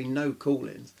happened. There's been no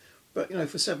call-ins. But,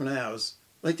 for 7 hours,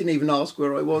 they didn't even ask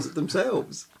where I was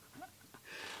themselves.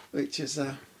 Which is,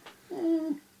 that's,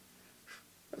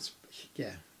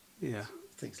 yeah, Yeah.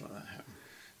 things like that happen.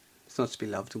 It's nice to be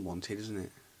loved and wanted, isn't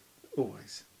it?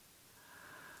 Always.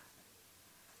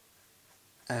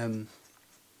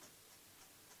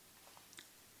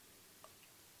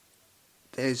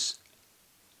 There's,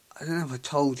 I don't know if I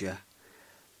told you,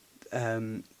 did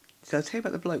I tell you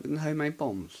about the bloke with the homemade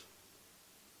bombs?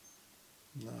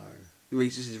 No.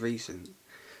 This is recent.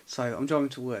 So I'm driving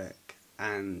to work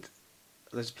and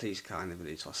there's a police car in the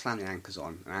village, so I slammed the anchors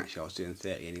on, and actually I was doing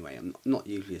 30 anyway. I'm not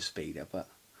usually a speeder, but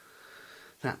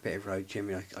that bit of road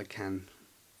generally I can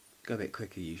go a bit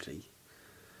quicker usually.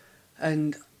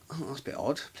 And that's a bit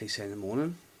odd, police here in the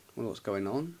morning, wonder what's going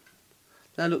on.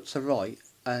 Then I looked to the right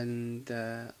and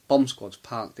bomb squad's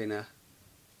parked in a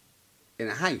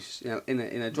house, in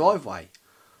a driveway.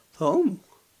 Thought, oh,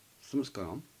 something's going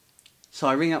on. So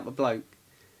I ring up a bloke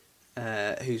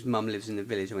whose mum lives in the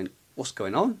village. I went, "What's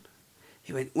going on?"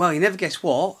 He went, "Well, you never guess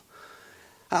what.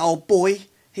 That old boy,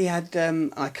 he had,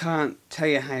 I can't tell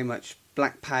you how much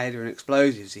black powder and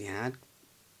explosives he had,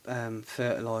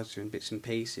 fertiliser and bits and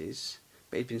pieces,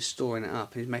 but he'd been storing it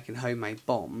up and he's making homemade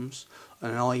bombs,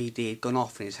 and an IED had gone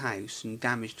off in his house and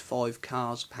damaged 5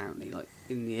 cars apparently, like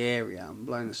in the area, and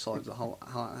blown the sides of the whole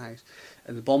house.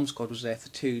 And the bomb squad was there for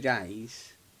 2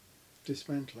 days.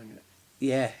 Dismantling it.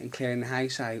 Yeah, and clearing the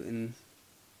house out and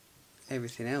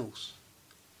everything else.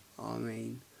 I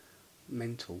mean,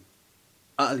 mental.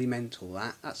 Utterly mental,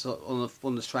 that. That's one of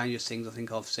the strangest things I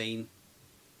think I've seen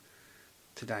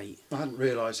to date. I hadn't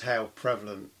realised how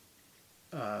prevalent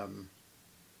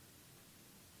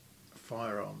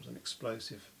firearms and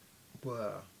explosive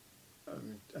were.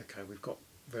 Okay, we've got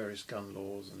various gun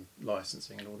laws and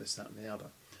licensing and all this, that and the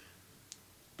other.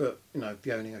 But,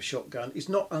 the owning of a shotgun is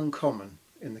not uncommon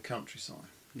in the countryside.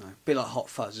 No, a bit like Hot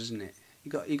Fuzz, isn't it? You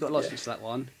got license to that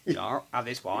one. Yeah, have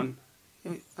this one.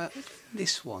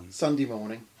 This one. Sunday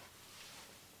morning,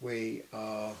 we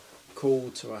are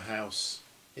called to a house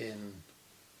in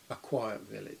a quiet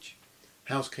village.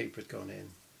 Housekeeper had gone in,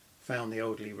 found the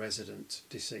elderly resident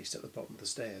deceased at the bottom of the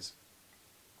stairs.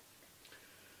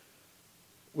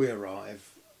 We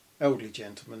arrive, elderly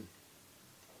gentleman,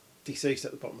 deceased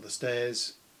at the bottom of the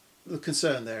stairs. The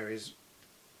concern there is,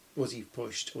 was he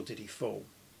pushed or did he fall?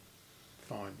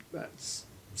 Fine, that's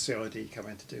CID come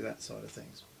in to do that side of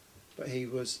things. But he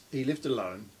lived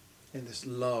alone in this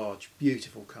large,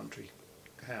 beautiful country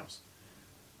house.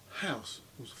 House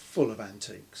was full of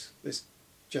antiques. This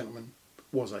gentleman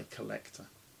was a collector.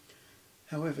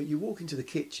 However, you walk into the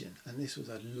kitchen and this was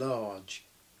a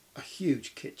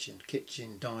huge kitchen,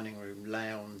 dining room,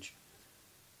 lounge,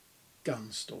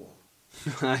 gun store.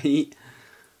 Right.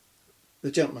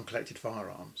 The gentleman collected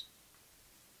firearms.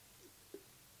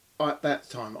 At that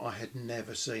time, I had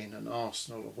never seen an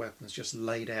arsenal of weapons just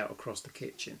laid out across the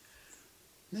kitchen.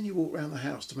 And then you walk around the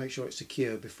house to make sure it's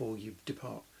secure before you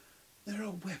depart. There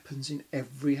are weapons in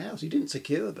every house. He didn't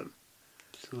secure them.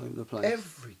 It's all over the place.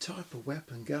 Every type of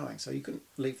weapon going, so you couldn't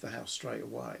leave the house straight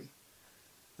away.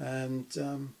 And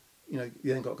you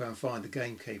then got to go and find the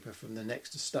gamekeeper from the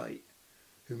next estate,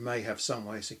 who may have some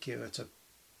way secure to,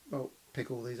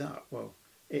 pick all these up. Well,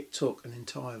 it took an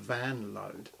entire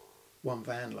one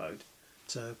van load,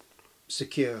 to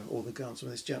secure all the guns from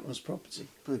this gentleman's property.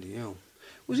 Bloody hell.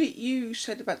 Was it you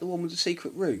said about the one with the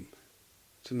secret room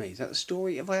to me? Is that the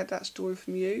story? Have I had that story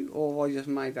from you, or have I just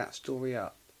made that story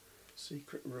up?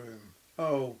 Secret room.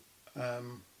 Oh, a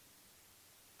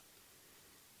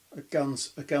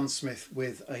gunsmith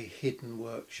with a hidden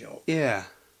workshop. Yeah.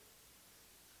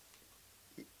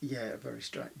 Yeah, a very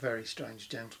strange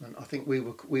gentleman. I think we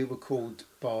were called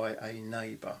by a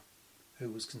neighbour who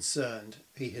was concerned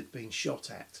he had been shot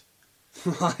at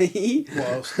Right.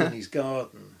 whilst in his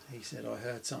garden. He said, I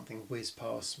heard something whiz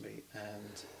past me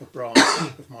and a branch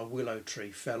of my willow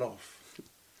tree fell off.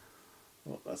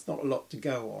 Well, that's not a lot to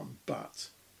go on, but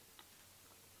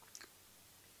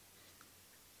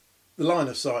the line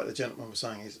of sight the gentleman was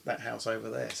saying is that house over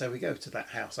there. So we go to that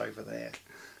house over there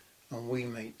and we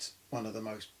meet one of the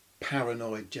most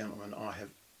paranoid gentlemen I have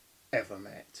ever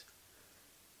met.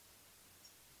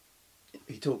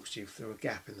 He talks to you through a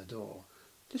gap in the door.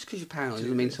 Just because you're paranoid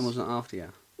doesn't mean someone's not after you.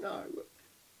 No.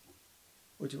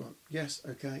 What do you want? Yes,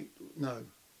 okay. No.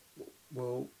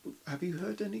 Well, have you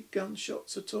heard any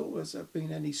gunshots at all? Has there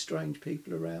been any strange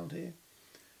people around here?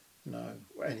 No.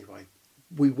 Well, anyway,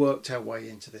 we worked our way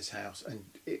into this house and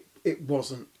it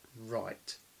wasn't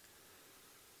right.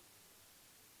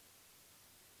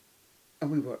 And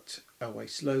we worked our way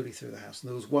slowly through the house. And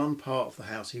there was one part of the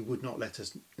house he would not let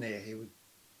us near. He would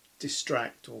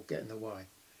distract or get in the way.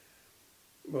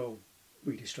 Well,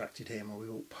 we distracted him and we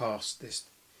walked past this.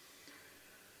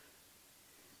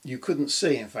 You couldn't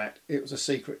see, in fact, it was a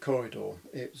secret corridor.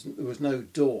 There was no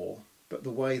door, but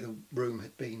the way the room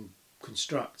had been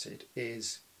constructed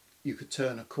is you could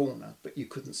turn a corner, but you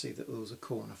couldn't see that there was a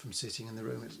corner from sitting in the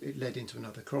room. It led into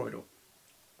another corridor.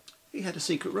 He had a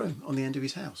secret room on the end of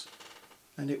his house,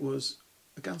 and it was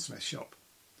a gunsmith shop.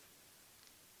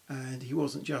 And he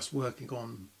wasn't just working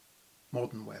on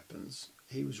modern weapons,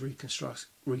 he was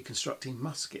reconstructing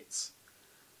muskets.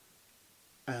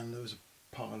 And there was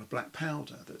a pile of black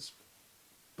powder, there's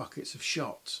buckets of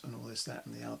shot and all this, that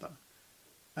and the other.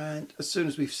 And as soon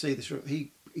as we see this room,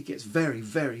 he gets very,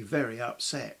 very, very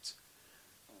upset.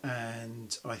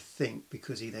 And I think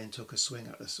because he then took a swing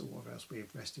at us or whatever else, we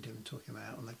arrested him and took him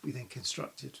out, and we then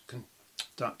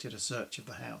conducted a search of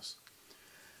the house.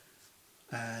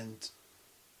 And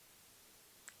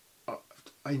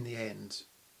in the end,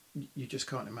 you just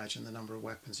can't imagine the number of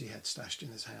weapons he had stashed in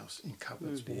his house, in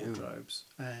cupboards, wardrobes,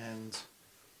 and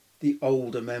the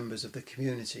older members of the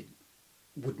community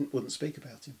wouldn't speak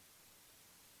about him.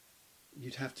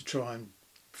 You'd have to try and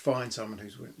find someone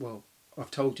who's, well,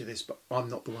 I've told you this, but I'm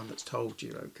not the one that's told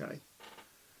you, okay?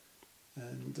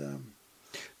 And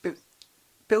But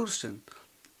Bilston,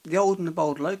 the old and the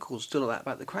bold locals still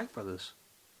about the Craig brothers.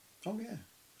 oh yeah.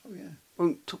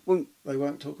 Won't They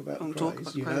won't talk about the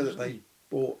Crays. You know that they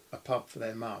bought a pub for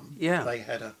their mum. Yeah. They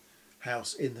had a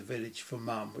house in the village for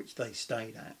mum, which they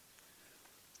stayed at.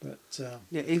 But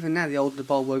yeah, even now the old and the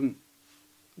bold won't.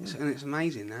 Yeah. And it's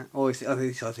amazing that. Or at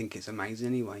least I think it's amazing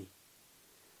anyway.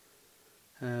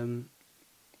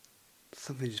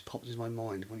 Something just popped into my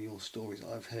mind, one of your stories that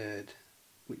I've heard,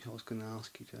 which I was going to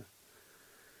ask you to.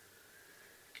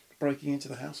 breaking into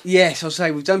the house. Yes, I'll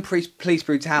say we've done police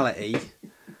brutality.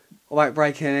 What about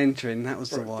breaking and entering? That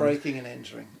was the one. Breaking and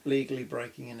entering. Legally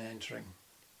breaking and entering.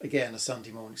 Again, a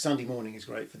Sunday morning. Sunday morning is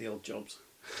great for the odd jobs.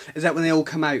 Is that when they all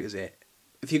come out, is it?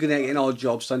 If you're going to get an odd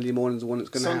job, Sunday morning's the one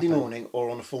that's going to happen. Sunday morning or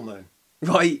on a full moon.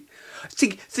 Right.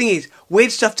 Thing is,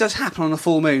 weird stuff does happen on a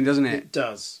full moon, doesn't it? It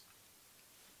does.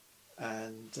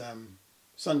 And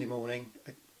Sunday morning,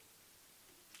 I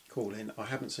call in. I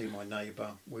haven't seen my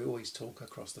neighbour. We always talk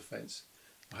across the fence.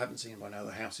 I haven't seen my neighbour.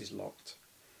 The house is locked.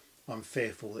 I'm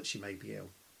fearful that she may be ill.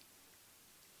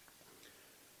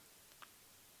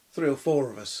 3 or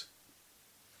 4 of us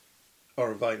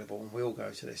are available and we all go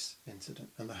to this incident,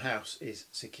 and the house is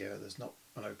secure. There's not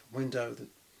an open window.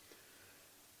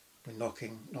 We're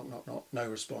knocking, knock, knock, knock, no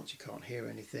response. You can't hear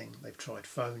anything. They've tried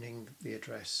phoning the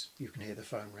address. You can hear the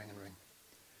phone ring and ring.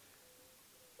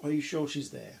 Are you sure she's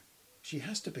there? She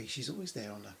has to be. She's always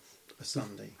there on a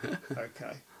Sunday.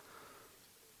 Okay.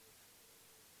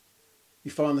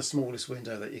 You find the smallest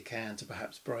window that you can to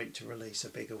perhaps break to release a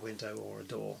bigger window or a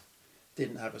door.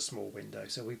 Didn't have a small window,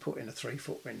 so we put in a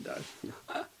 3-foot window.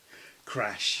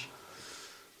 Crash.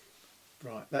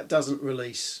 Right, that doesn't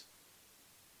release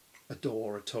a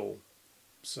door at all.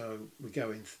 So we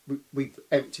go in, we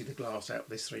empty the glass out of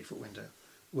this 3-foot window.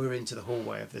 We're into the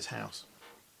hallway of this house.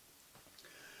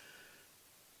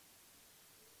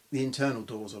 The internal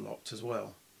doors are locked as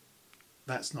well.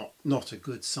 That's not a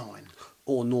good sign.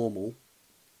 Or normal.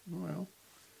 Well,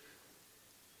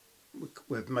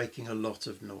 we're making a lot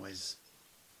of noise,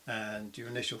 and your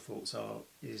initial thoughts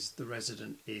is the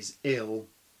resident is ill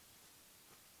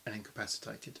and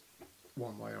incapacitated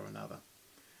one way or another.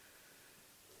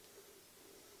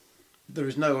 There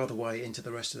is no other way into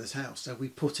the rest of this house, so we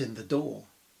put in the door.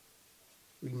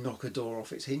 We knock a door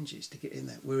off its hinges to get in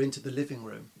there. We're into the living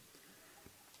room.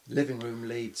 The living room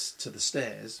leads to the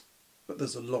stairs, but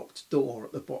there's a locked door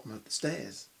at the bottom of the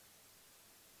stairs.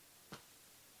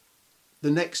 The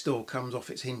next door comes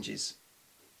off its hinges.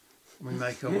 We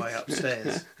make our way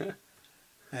upstairs,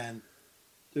 and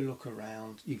you look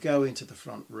around, you go into the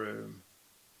front room,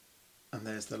 and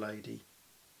there's the lady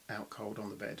out cold on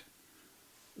the bed,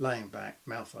 laying back,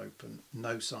 mouth open,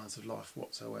 no signs of life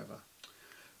whatsoever.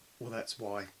 Well, that's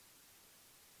why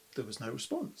there was no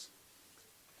response.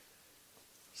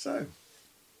 So,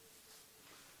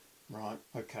 right,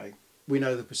 okay, we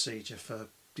know the procedure for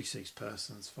deceased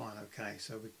persons, fine, okay,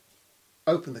 so we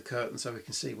open the curtain so we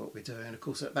can see what we're doing. Of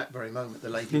course, at that very moment, the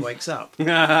lady wakes up.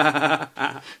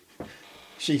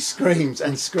 She screams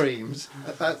and screams.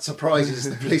 That surprises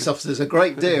the police officers a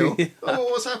great deal. Oh,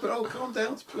 what's happened? Oh, calm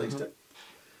down, please.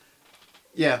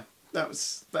 Yeah,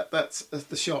 that's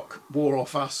the shock wore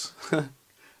off us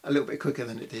a little bit quicker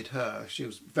than it did her. She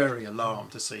was very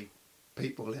alarmed to see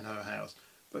people in her house,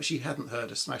 but she hadn't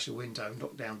heard us smash a window,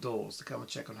 knock down doors to come and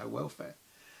check on her welfare.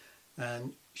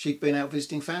 And she'd been out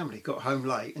visiting family, got home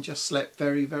late, and just slept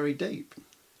very, very deep.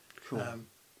 Cool.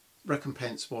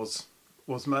 Recompense was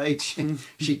made.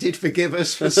 She did forgive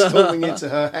us for storming into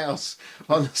her house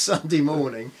on a Sunday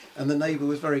morning, and the neighbour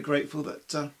was very grateful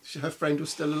that her friend was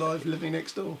still alive, living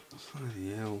next door.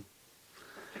 Bloody hell.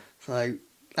 So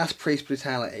that's police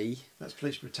brutality. That's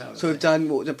police brutality. So we've done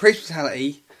the police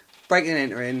brutality, breaking and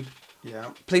entering,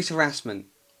 Yeah. police harassment.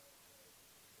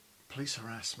 Police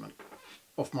harassment.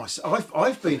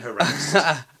 I've been harassed.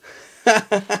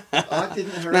 I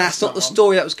didn't harass. That's not the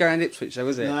story that was going on Ipswich, though,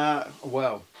 was it? Nah,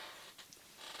 well,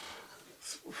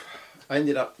 I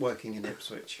ended up working in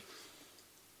Ipswich,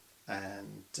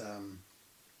 and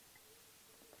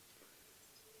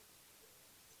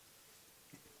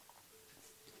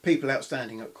people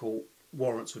outstanding at court,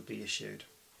 warrants would be issued,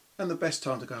 and the best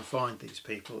time to go and find these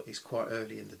people is quite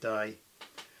early in the day.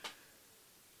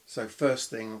 So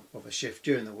first thing of a shift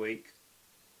during the week,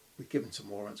 we give them some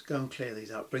warrants, go and clear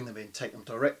these up, bring them in, take them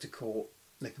direct to court,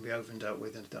 and they can be over and dealt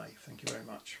with in a day. Thank you very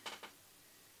much.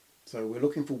 So we're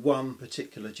looking for one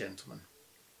particular gentleman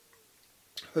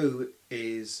who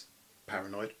is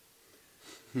paranoid.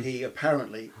 He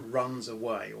apparently runs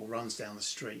away or runs down the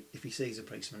street if he sees a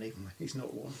policeman, even when he's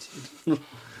not wanted.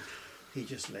 He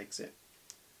just legs it.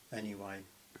 Anyway,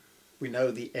 we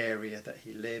know the area that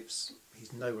he lives.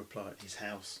 He's no reply at his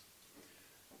house.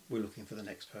 We're looking for the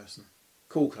next person.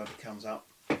 Call card comes up.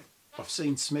 I've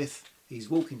seen Smith. He's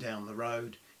walking down the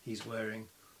road. He's wearing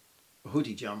a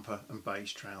hoodie jumper and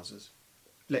beige trousers.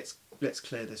 Let's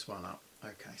clear this one up.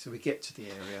 Okay, so we get to the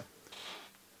area.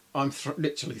 I'm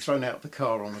literally thrown out of the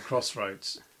car on the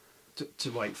crossroads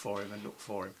to wait for him and look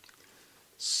for him.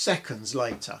 Seconds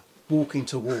later, walking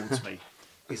towards me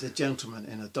is a gentleman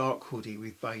in a dark hoodie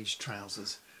with beige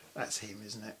trousers. That's him,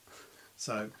 isn't it?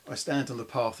 So I stand on the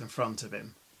path in front of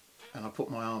him and I put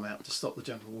my arm out to stop the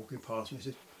gentleman walking past me. He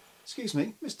said, "Excuse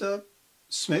me, Mr.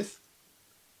 Smith,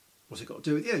 what's it got to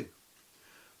do with you?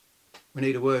 We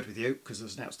need a word with you because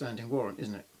there's an outstanding warrant,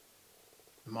 isn't it?"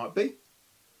 "It might be."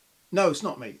 "No, it's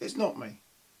not me. It's not me."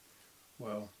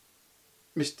 Well,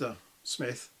 Mr.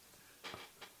 Smith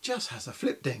just has a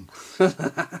flip ding.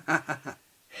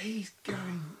 He's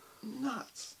going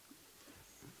nuts.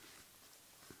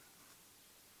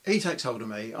 He takes hold of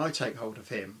me, I take hold of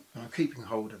him, and I'm keeping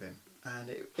hold of him. And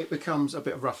it becomes a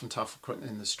bit rough and tough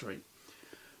in the street.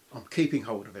 I'm keeping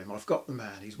hold of him. I've got the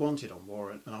man. He's wanted on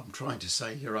warrant, and I'm trying to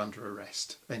say you're under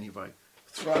arrest. Anyway,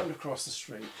 thrown across the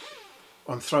street.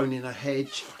 I'm thrown in a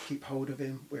hedge. I keep hold of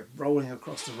him. We're rolling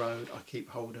across the road. I keep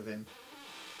hold of him.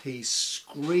 He's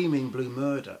screaming blue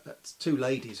murder at two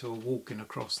ladies who are walking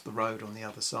across the road on the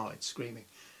other side, screaming,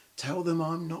 "Tell them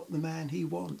I'm not the man he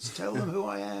wants. Tell them who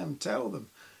I am. Tell them."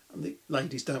 And the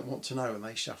ladies don't want to know, and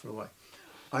they shuffle away.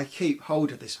 I keep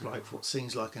hold of this bloke for what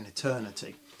seems like an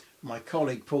eternity. My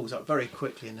colleague pulls up very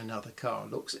quickly in another car,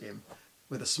 looks at him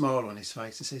with a smile on his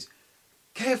face and says,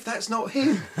 "Kev, that's not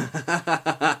him."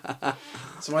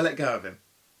 So I let go of him.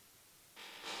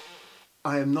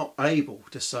 I am not able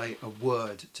to say a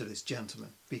word to this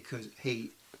gentleman because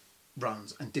he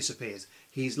runs and disappears.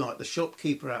 He's like the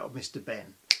shopkeeper out of Mr.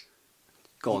 Ben.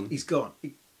 Gone. He's gone.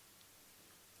 He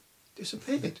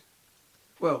disappeared.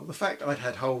 Well, the fact I'd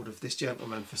had hold of this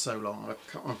gentleman for so long,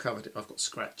 I'm covered. I've got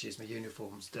scratches, my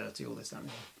uniform's dirty, all this, that and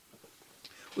the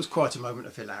other, was quite a moment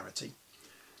of hilarity.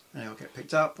 And I'll get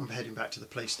picked up. I'm heading back to the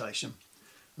police station.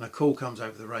 And a call comes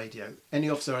over the radio. "Any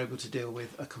officer able to deal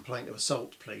with a complaint of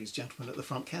assault, please? Gentleman at the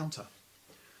front counter."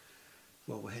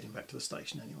 Well, we're heading back to the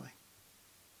station anyway.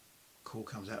 Call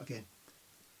comes out again.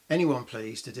 "Anyone,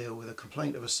 please, to deal with a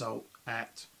complaint of assault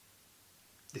at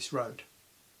this road."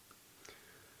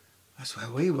 That's where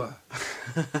we were.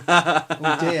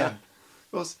 Oh dear.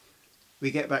 Well,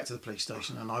 we get back to the police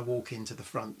station and I walk into the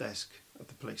front desk of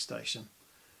the police station.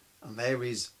 And there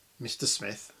is Mr.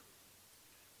 Smith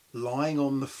lying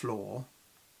on the floor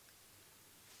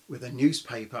with a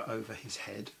newspaper over his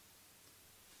head,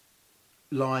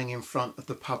 lying in front of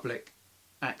the public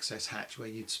access hatch where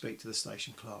you'd speak to the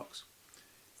station clerks.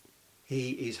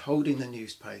 He is holding the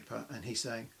newspaper and he's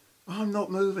saying, "I'm not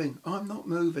moving, I'm not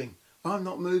moving, I'm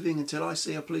not moving until I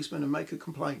see a policeman and make a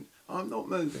complaint. I'm not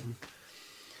moving."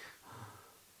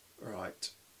 Right.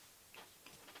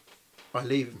 I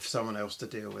leave him for someone else to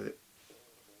deal with it.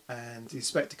 And the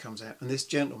inspector comes out, and this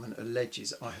gentleman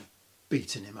alleges I have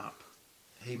beaten him up.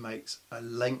 He makes a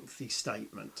lengthy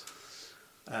statement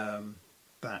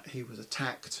that he was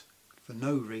attacked for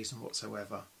no reason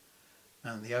whatsoever,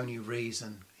 and the only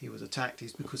reason he was attacked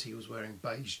is because he was wearing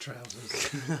beige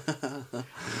trousers.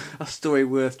 A story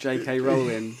worth J.K.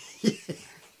 Rowling. Yeah.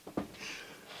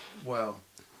 Well,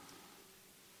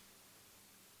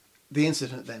 the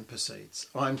incident then proceeds.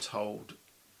 I'm told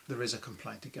there is a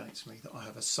complaint against me that I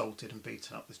have assaulted and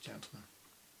beaten up this gentleman.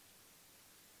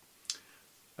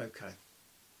 Okay.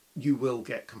 You will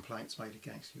get complaints made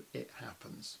against you. It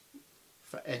happens.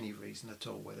 For any reason at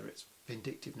all, whether it's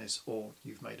vindictiveness or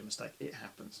you've made a mistake, it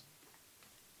happens.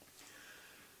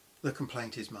 The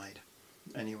complaint is made.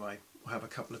 Anyway, I have a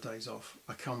couple of days off.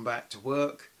 I come back to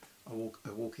work. I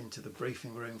walk into the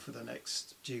briefing room for the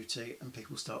next duty, and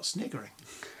people start sniggering.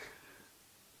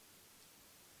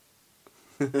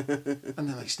 And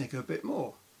then they snigger a bit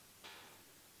more.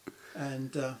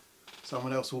 And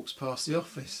someone else walks past the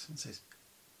office and says,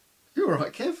 "You all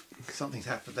right, Kev?" Something's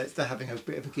happened. They're having a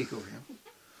bit of a giggle here.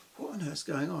 What on earth's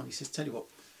going on? He says, "Tell you what,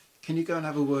 can you go and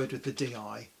have a word with the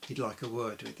DI? He'd like a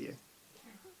word with you."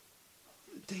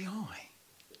 The DI?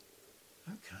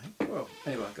 Okay. Well,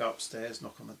 anyway, I go upstairs,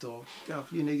 knock on the door. Go,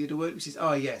 "You needed a word?" He says,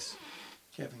 "Oh, yes.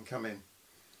 Kevin, come in."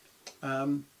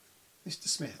 "Mr.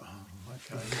 Smith." "Oh,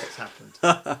 okay, what's happened?"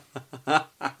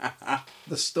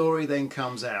 The story then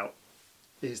comes out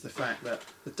is the fact that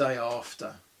the day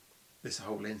after this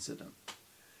whole incident,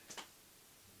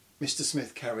 Mr.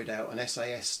 Smith carried out an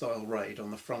SAS-style raid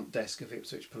on the front desk of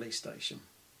Ipswich Police Station.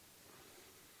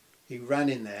 He ran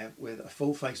in there with a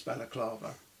full-face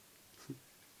balaclava,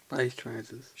 Beige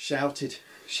trousers.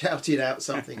 shouted out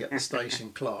something at the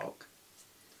station clerk,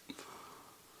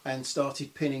 and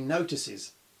started pinning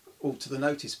notices all to the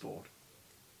notice board.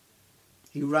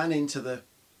 He ran into the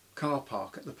car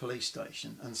park at the police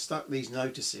station and stuck these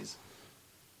notices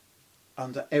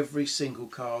under every single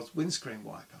car's windscreen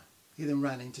wiper. He then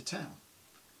ran into town.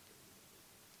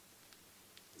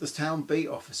 The town beat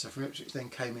officer from Ipswich then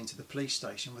came into the police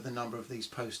station with a number of these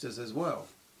posters as well.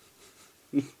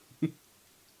 The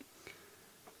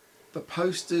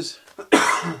posters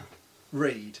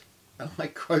read, and I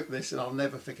quote this and I'll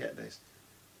never forget this: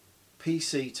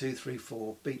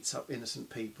 "PC234 beats up innocent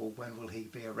people, when will he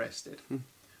be arrested?"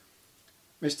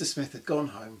 Mr. Smith had gone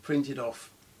home, printed off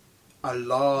a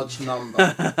large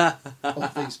number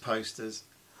of these posters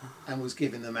and was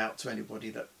giving them out to anybody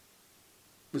that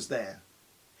was there.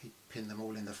 He pinned them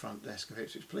all in the front desk of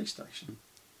Ipswich Police Station.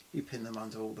 He pinned them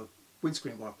under all the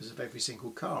windscreen wipers of every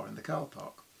single car in the car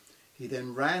park. He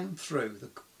then ran through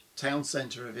the town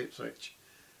centre of Ipswich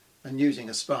and, using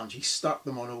a sponge, he stuck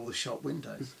them on all the shop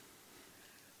windows.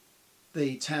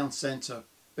 The town centre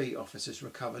beat officers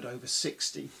recovered over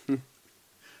 60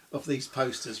 of these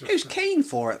posters. Who's keen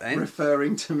for it then?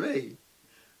 Referring to me.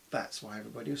 That's why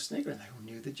everybody was sniggering. They all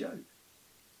knew the joke.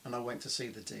 And I went to see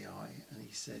the DI and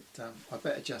he said, "I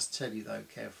better just tell you though,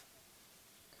 Kev,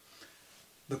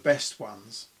 the best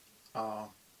ones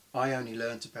are," I only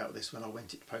learnt about this when I went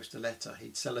to post a letter.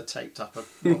 He'd sellotaped up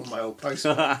one of my old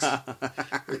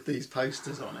postbox with these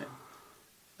posters on it.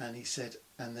 And he said,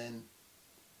 and then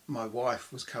my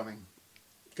wife was going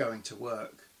to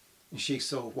work, and she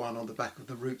saw one on the back of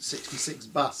the Route 66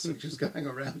 bus, which was going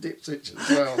around Ipswich as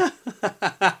well.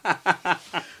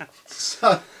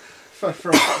 So, for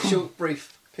a short,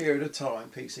 brief period of time,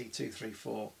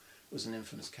 PC234 was an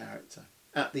infamous character.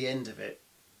 At the end of it,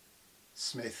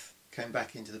 Smith came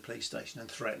back into the police station and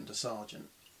threatened a sergeant.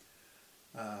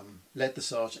 Led the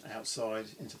sergeant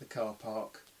outside into the car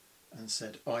park and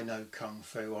said, "I know Kung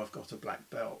Fu, I've got a black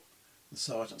belt." The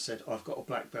sergeant said, "I've got a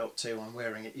black belt too, I'm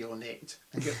wearing it, you're nicked."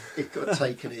 And it got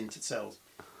taken into cells.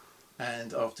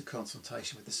 And after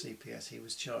consultation with the CPS, he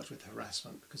was charged with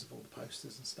harassment because of all the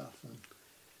posters and stuff. And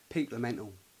People are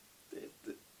mental.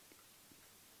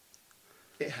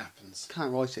 it happens.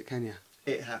 Can't write it, can you?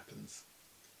 It happens.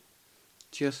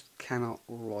 Just cannot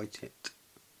write it.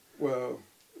 Well,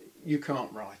 you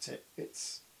can't write it.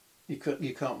 You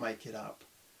can't make it up.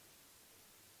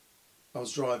 I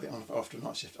was driving after a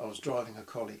night shift. I was driving a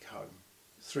colleague home,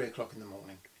 3 o'clock in the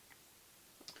morning.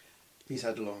 He's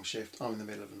had a long shift. I'm in the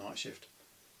middle of a night shift.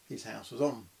 His house was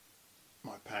on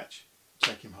my patch.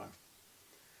 Take him home.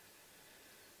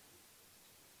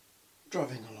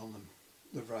 driving along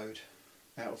the road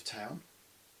out of town,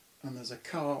 and there's a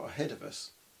car ahead of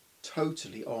us,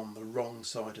 totally on the wrong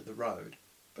side of the road,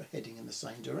 but heading in the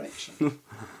same direction.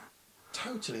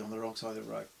 Totally on the wrong side of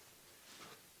the road.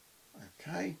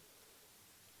 Okay.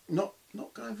 Not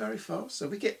going very fast, so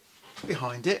we get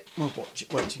behind it, we're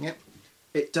watching it.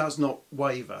 It does not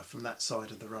waver from that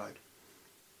side of the road.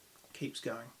 Keeps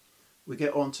going. We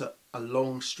get onto a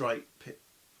long straight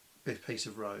piece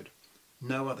of road.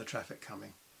 No other traffic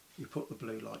coming. You put the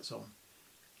blue lights on.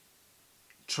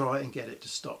 Try and get it to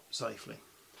stop safely.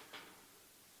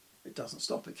 It doesn't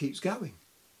stop, it keeps going.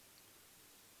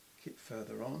 Keep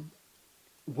further on.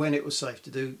 When it was safe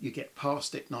to do, you get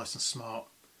past it nice and smart,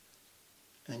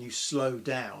 and you slow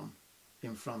down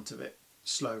in front of it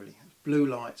slowly. Blue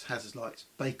lights, hazard lights,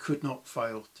 they could not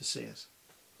fail to see us.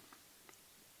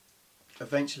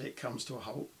 Eventually it comes to a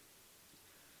halt,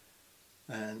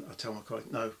 and I tell my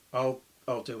colleague, no, I'll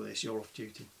deal with this, you're off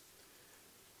duty.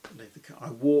 Leave the car. I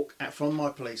walk out from my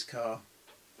police car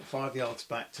 5 yards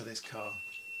back to this car,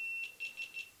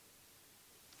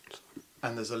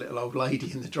 and there's a little old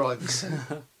lady in the driver's seat.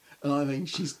 And I mean,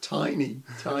 she's tiny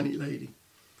lady.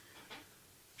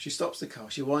 She stops the car,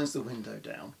 she winds the window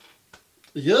down.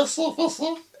 Yes,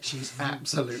 officer. She's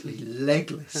absolutely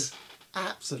legless.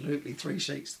 Absolutely 3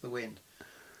 sheets to the wind.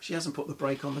 She hasn't put the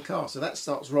brake on the car, so that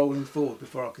starts rolling forward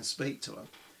before I can speak to her.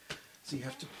 So you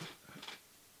have to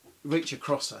reach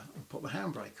across her and put the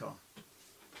handbrake on.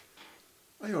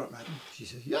 Are you all right, madam? She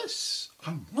says, yes,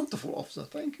 I'm wonderful, officer,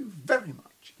 thank you very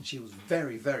much. And she was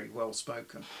very, very well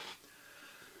spoken.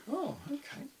 Oh,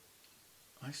 okay.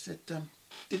 I said,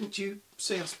 didn't you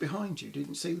see us behind you? Didn't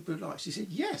you see the blue lights? She said,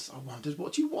 yes, I wondered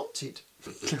what you wanted.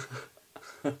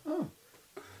 Oh.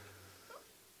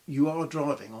 You are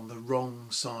driving on the wrong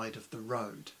side of the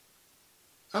road.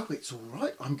 Oh, it's all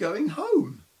right, I'm going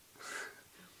home.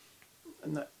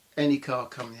 And that, any car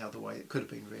coming the other way, it could have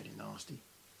been really nasty.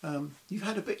 You've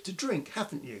had a bit to drink,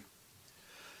 haven't you?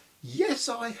 Yes,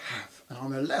 I have, and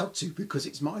I'm allowed to because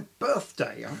it's my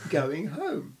birthday. I'm going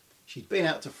home. She'd been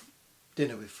out to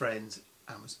dinner with friends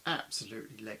and was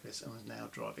absolutely legless and was now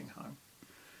driving home.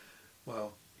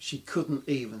 Well, she couldn't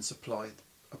even supply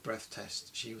a breath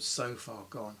test. She was so far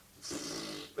gone.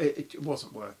 It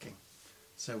wasn't working,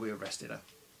 so we arrested her.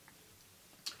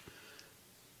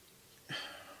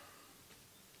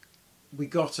 We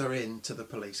got her into the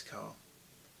police car,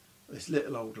 this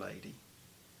little old lady,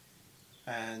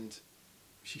 and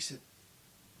she said,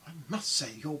 I must say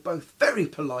you're both very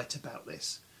polite about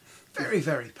this. Very,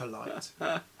 very polite.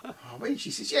 Are we?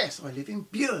 She says, yes, I live in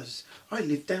Bures. I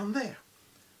live down there.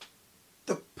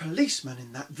 The policeman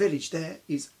in that village there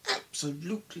is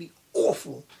absolutely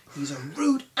awful. He's a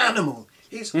rude animal.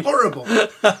 He's horrible. Well,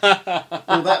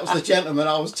 that was the gentleman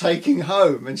I was taking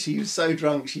home, and she was so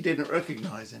drunk she didn't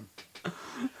recognise him.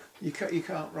 You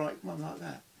can't write one like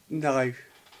that. No.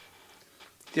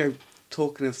 You know,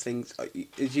 talking of things,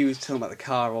 as you was telling about the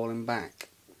car rolling back,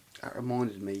 that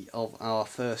reminded me of our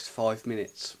first 5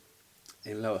 minutes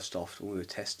in Lowestoft when we were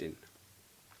testing.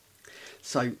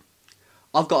 So,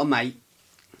 I've got a mate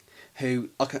who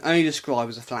I can only describe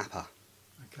as a flapper.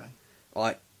 Okay.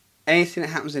 Right? Anything that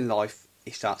happens in life, he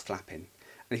starts flapping.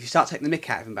 And if you start taking the mick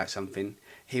out of him about something,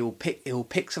 he will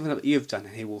pick something up that you've done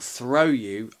and he will throw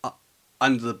you up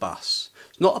under the bus.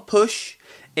 It's not a push,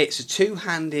 it's a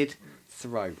two-handed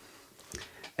throw.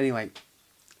 Anyway,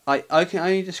 I can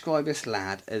only describe this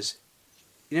lad as,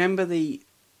 you remember I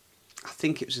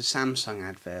think it was a Samsung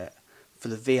advert for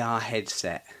the VR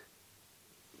headset,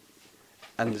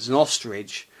 and there's an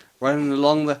ostrich running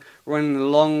along the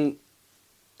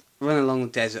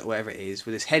desert or whatever it is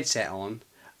with his headset on,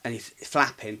 and he's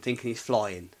flapping, thinking he's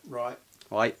flying. Right.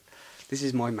 Right. This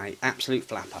is my mate, absolute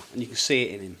flapper, and you can see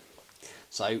it in him.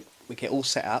 So we get all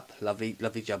set up, lovely,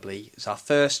 lovely jubbly. It's our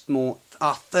first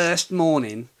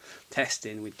morning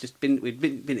testing. We'd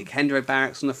been at Kendro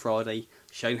Barracks on the Friday,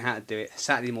 shown how to do it.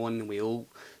 Saturday morning, we all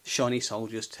shiny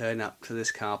soldiers turn up to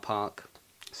this car park,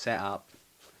 set up,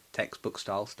 textbook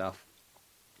style stuff.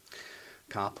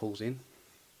 Car pulls in, and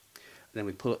then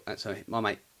we pull. So my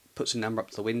mate puts a number up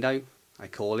to the window. I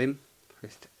call him.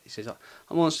 He says,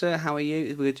 "I'm on, sir. How are you?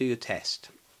 We're going to do your test."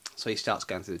 So he starts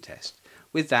going through the test.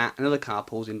 With that, another car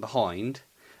pulls in behind,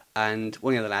 and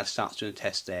one of the other lads starts doing a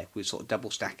test there. We're sort of double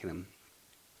stacking them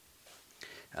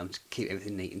to keep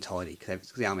everything neat and tidy,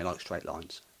 because the army likes straight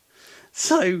lines.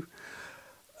 So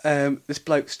this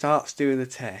bloke starts doing the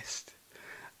test,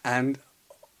 and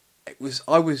I was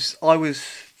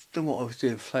doing what I was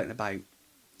doing, floating about.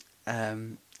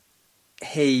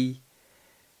 He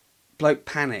bloke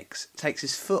panics, takes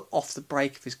his foot off the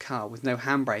brake of his car with no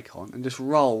handbrake on, and just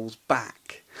rolls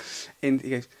back. He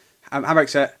goes, "Handbrake,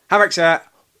 sir! Handbrake, sir!"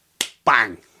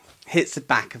 Bang! Hits the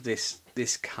back of this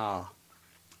car.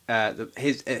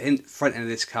 His in front end of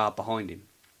this car behind him.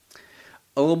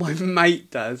 All my mate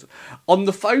does, on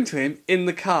the phone to him in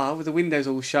the car with the windows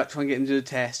all shut, trying to get him to do the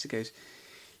test. He goes,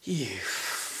 "You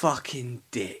fucking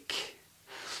dick!"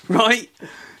 Right?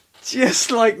 Just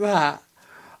like that.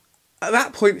 At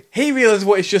that point, he realised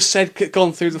what he's just said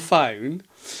gone through the phone.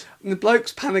 And the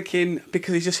bloke's panicking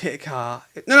because he's just hit a car.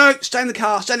 No, stay in the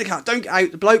car, don't get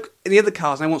out. The bloke in the other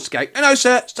car now wants to go. No,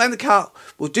 sir, stay in the car.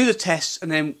 We'll do the tests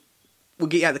and then we'll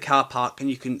get you out of the car park and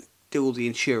you can do all the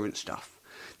insurance stuff.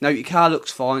 No, your car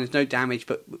looks fine, there's no damage,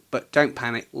 but don't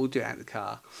panic, we'll do it out of the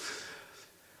car.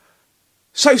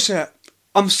 So, sir,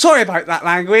 I'm sorry about that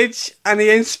language. And he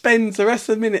then spends the rest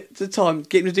of the time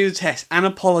getting to do the test and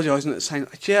apologising at the same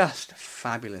time. Just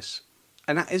fabulous.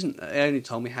 And that isn't the only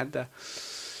time we had the...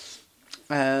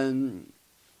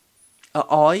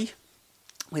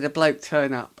 with a bloke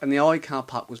turn up, and the car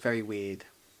park was very weird.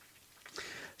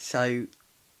 So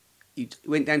you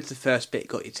went down to the first bit,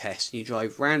 got your test, and you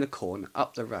drove round the corner,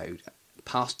 up the road,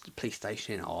 past the police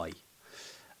station in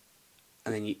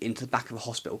and then you into the back of a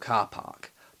hospital car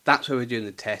park. That's where we were doing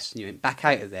the test, and you went back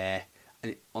out of there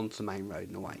and onto the main road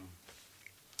and away.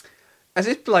 As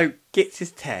this bloke gets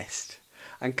his test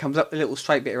and comes up the little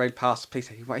straight bit of road past the police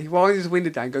station, he winds his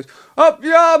window down and goes, "Up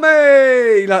the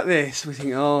army!" like this. We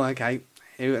think, oh, okay,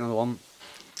 here we got another one.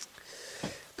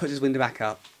 Puts his window back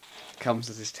up, comes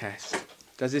to this test.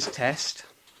 Does this test.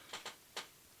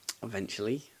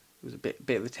 Eventually, it was a bit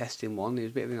of a testing one. He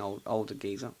was a bit of an older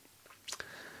geezer.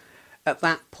 At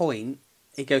that point,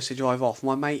 he goes to drive off.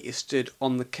 My mate is stood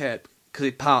on the curb because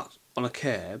he parked on a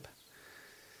curb.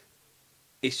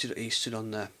 He stood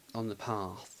on the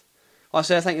path. I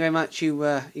said, "Thank you very much. You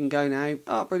can go now."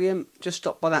 "Oh, brilliant! Just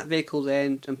stop by that vehicle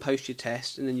then and post your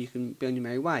test, and then you can be on your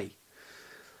merry way."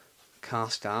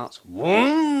 Car starts.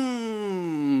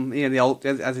 Vroom! You know,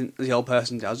 as the old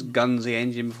person does, guns the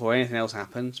engine before anything else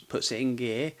happens. Puts it in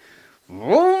gear.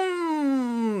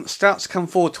 Vroom! Starts to come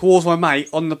forward towards my mate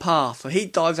on the path. So he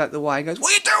dives out the way and goes,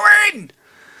 "What are you doing?"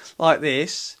 Like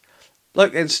this.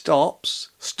 Bloke then stops,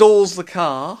 stalls the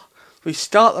car. We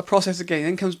start the process again,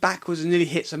 then comes backwards and nearly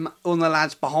hits one of the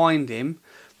lads behind him,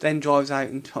 then drives out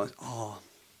and tries. Oh,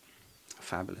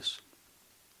 fabulous.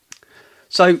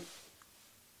 So,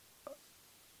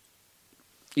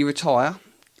 you retire,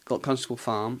 got Constable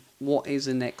Farm. What is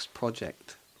the next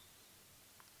project?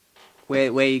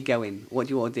 Where are you going? What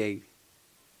do you want to do?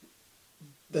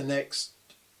 The next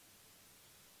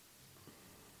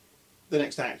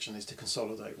action is to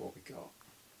consolidate what we got.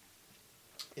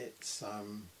 It's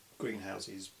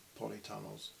greenhouses,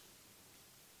 polytunnels,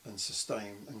 and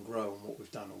sustain and grow on what we've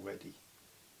done already.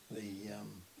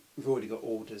 We've already got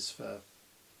orders for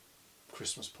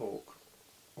Christmas pork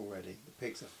already. The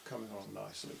pigs are coming on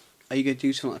nicely. Are you going to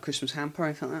do something like a Christmas hamper or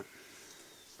anything like that?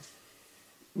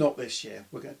 Not this year.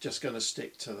 We're just going to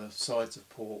stick to the sides of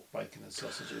pork, bacon and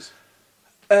sausages.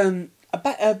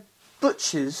 A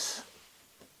butcher's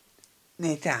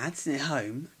near Dad's, near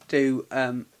home, do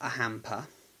a hamper.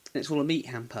 And it's all a meat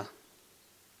hamper.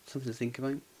 Something to think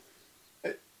about.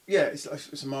 Yeah, it's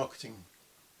a marketing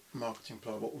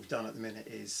ploy. What we've done at the minute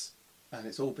is, and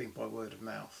it's all been by word of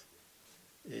mouth,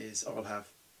 is I'll have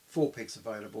 4 pigs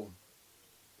available,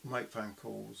 make phone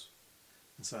calls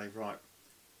and say, right,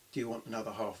 do you want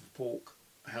another half of pork?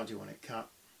 How do you want it cut?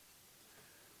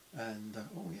 And,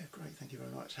 oh yeah, great, thank you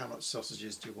very much. How much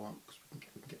sausages do you want? Because we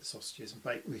can get the sausages and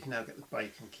bacon. We can now get the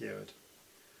bacon cured.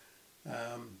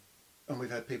 And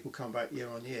we've had people come back year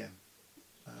on year.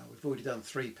 We've already done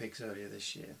 3 pigs earlier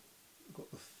this year. We've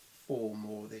got the 4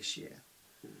 more this year.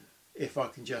 If I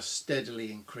can just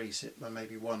steadily increase it by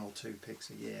maybe 1 or 2 pigs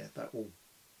a year, that will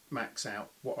max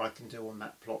out what I can do on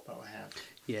that plot that I have.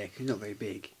 Yeah, because it's not very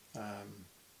big.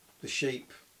 The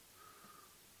sheep,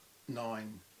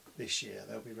 9 this year.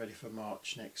 They'll be ready for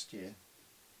March next year.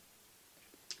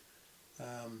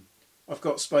 I've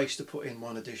got space to put in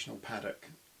 1 additional paddock,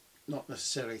 not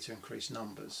necessarily to increase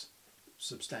numbers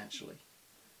substantially,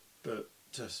 but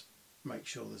to make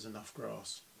sure there's enough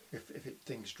grass if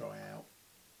things dry out.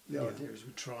 The idea is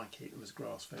we try and keep them as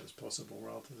grass fed as possible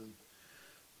rather than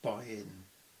buy in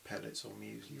pellets or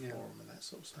muesli for them and that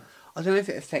sort of stuff. I don't know if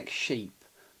it affects sheep,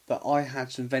 but I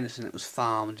had some venison that was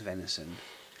farmed venison,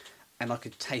 and I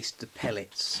could taste the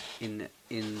pellets in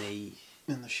the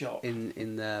shop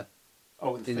in the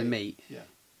the meat,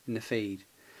 in the feed.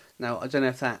 Now I don't know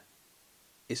if that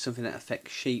is something that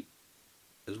affects sheep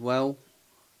as well.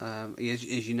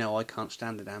 As you know, I can't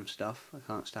stand the damn stuff. I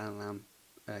can't stand lamb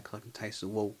because I can taste the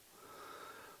wool.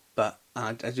 But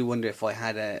I do wonder if I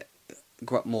had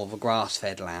more of a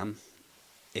grass-fed lamb,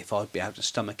 if I'd be able to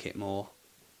stomach it more.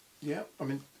 Yeah, I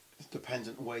mean, it's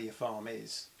dependent on where your farm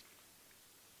is.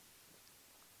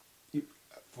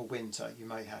 For winter, you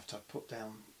may have to put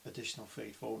down additional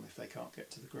feed for them if they can't get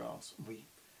to the grass.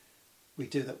 We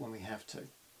do that when we have to.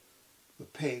 The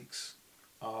pigs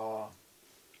are,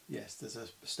 yes, there's a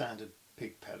standard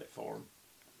pig pellet for them.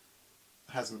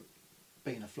 Hasn't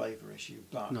been a flavour issue,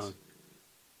 but No.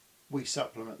 we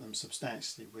supplement them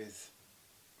substantially with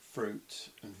fruit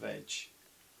and veg,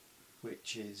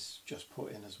 which is just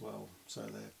put in as well. So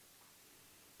they're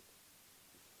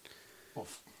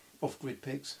off-grid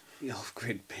pigs. The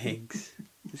off-grid pigs.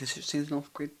 Is there such thing as an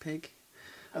off-grid pig?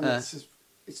 And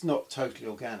it's not totally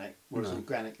organic, or as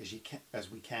organic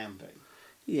as we can be.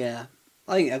 Yeah,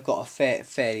 I think they've got a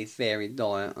fairly varied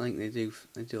diet. I think they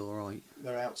do all right.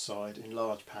 They're outside in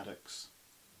large paddocks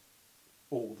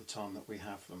all the time that we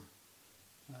have them.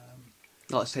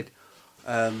 Like I said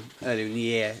earlier in the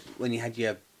year, when you had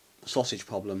your sausage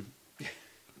problem,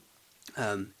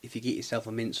 if you get yourself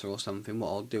a mincer or something, what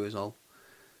I'll do is I'll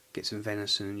get some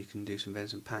venison, and you can do some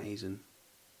venison patties and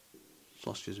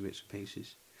sausages and bits and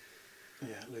pieces.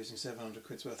 Yeah, losing 700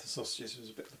 quid's worth of sausages was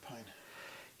a bit of a pain.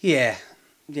 Yeah,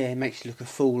 it makes you look a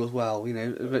fool as well, you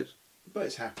know. But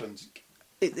it's happened.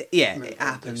 It Do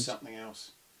happens. something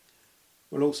else.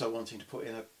 We're also wanting to put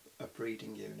in a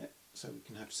breeding unit so we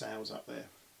can have sows up there.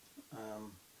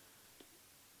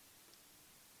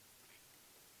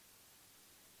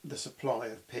 The supply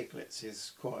of piglets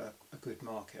is quite a good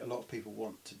market. A lot of people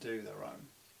want to do their own,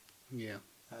 Yeah.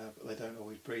 but they don't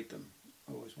always breed them.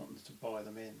 Always want them to buy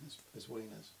them in as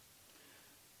weaners.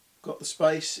 Got the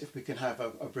space. If we can have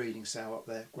a breeding sow up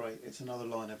there, great. It's another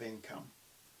line of income.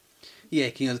 Yeah,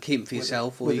 you can either keep them for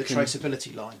yourself, or with you a can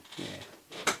traceability line.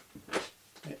 Yeah.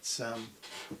 It's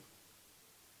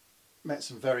met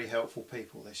some very helpful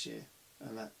people this year,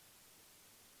 and that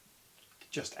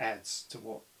just adds to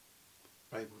what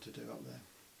we're able to do up there.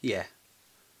 Yeah.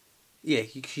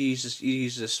 You can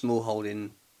use a small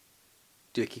holding,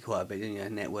 do it quite a bit, don't you?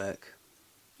 Network.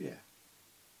 Yeah.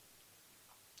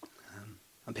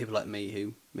 And people like me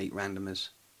who meet randomers.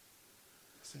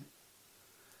 That's it.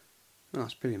 Oh,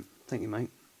 that's brilliant. Thank you,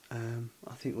 mate.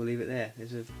 I think we'll leave it there.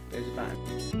 There's a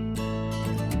band.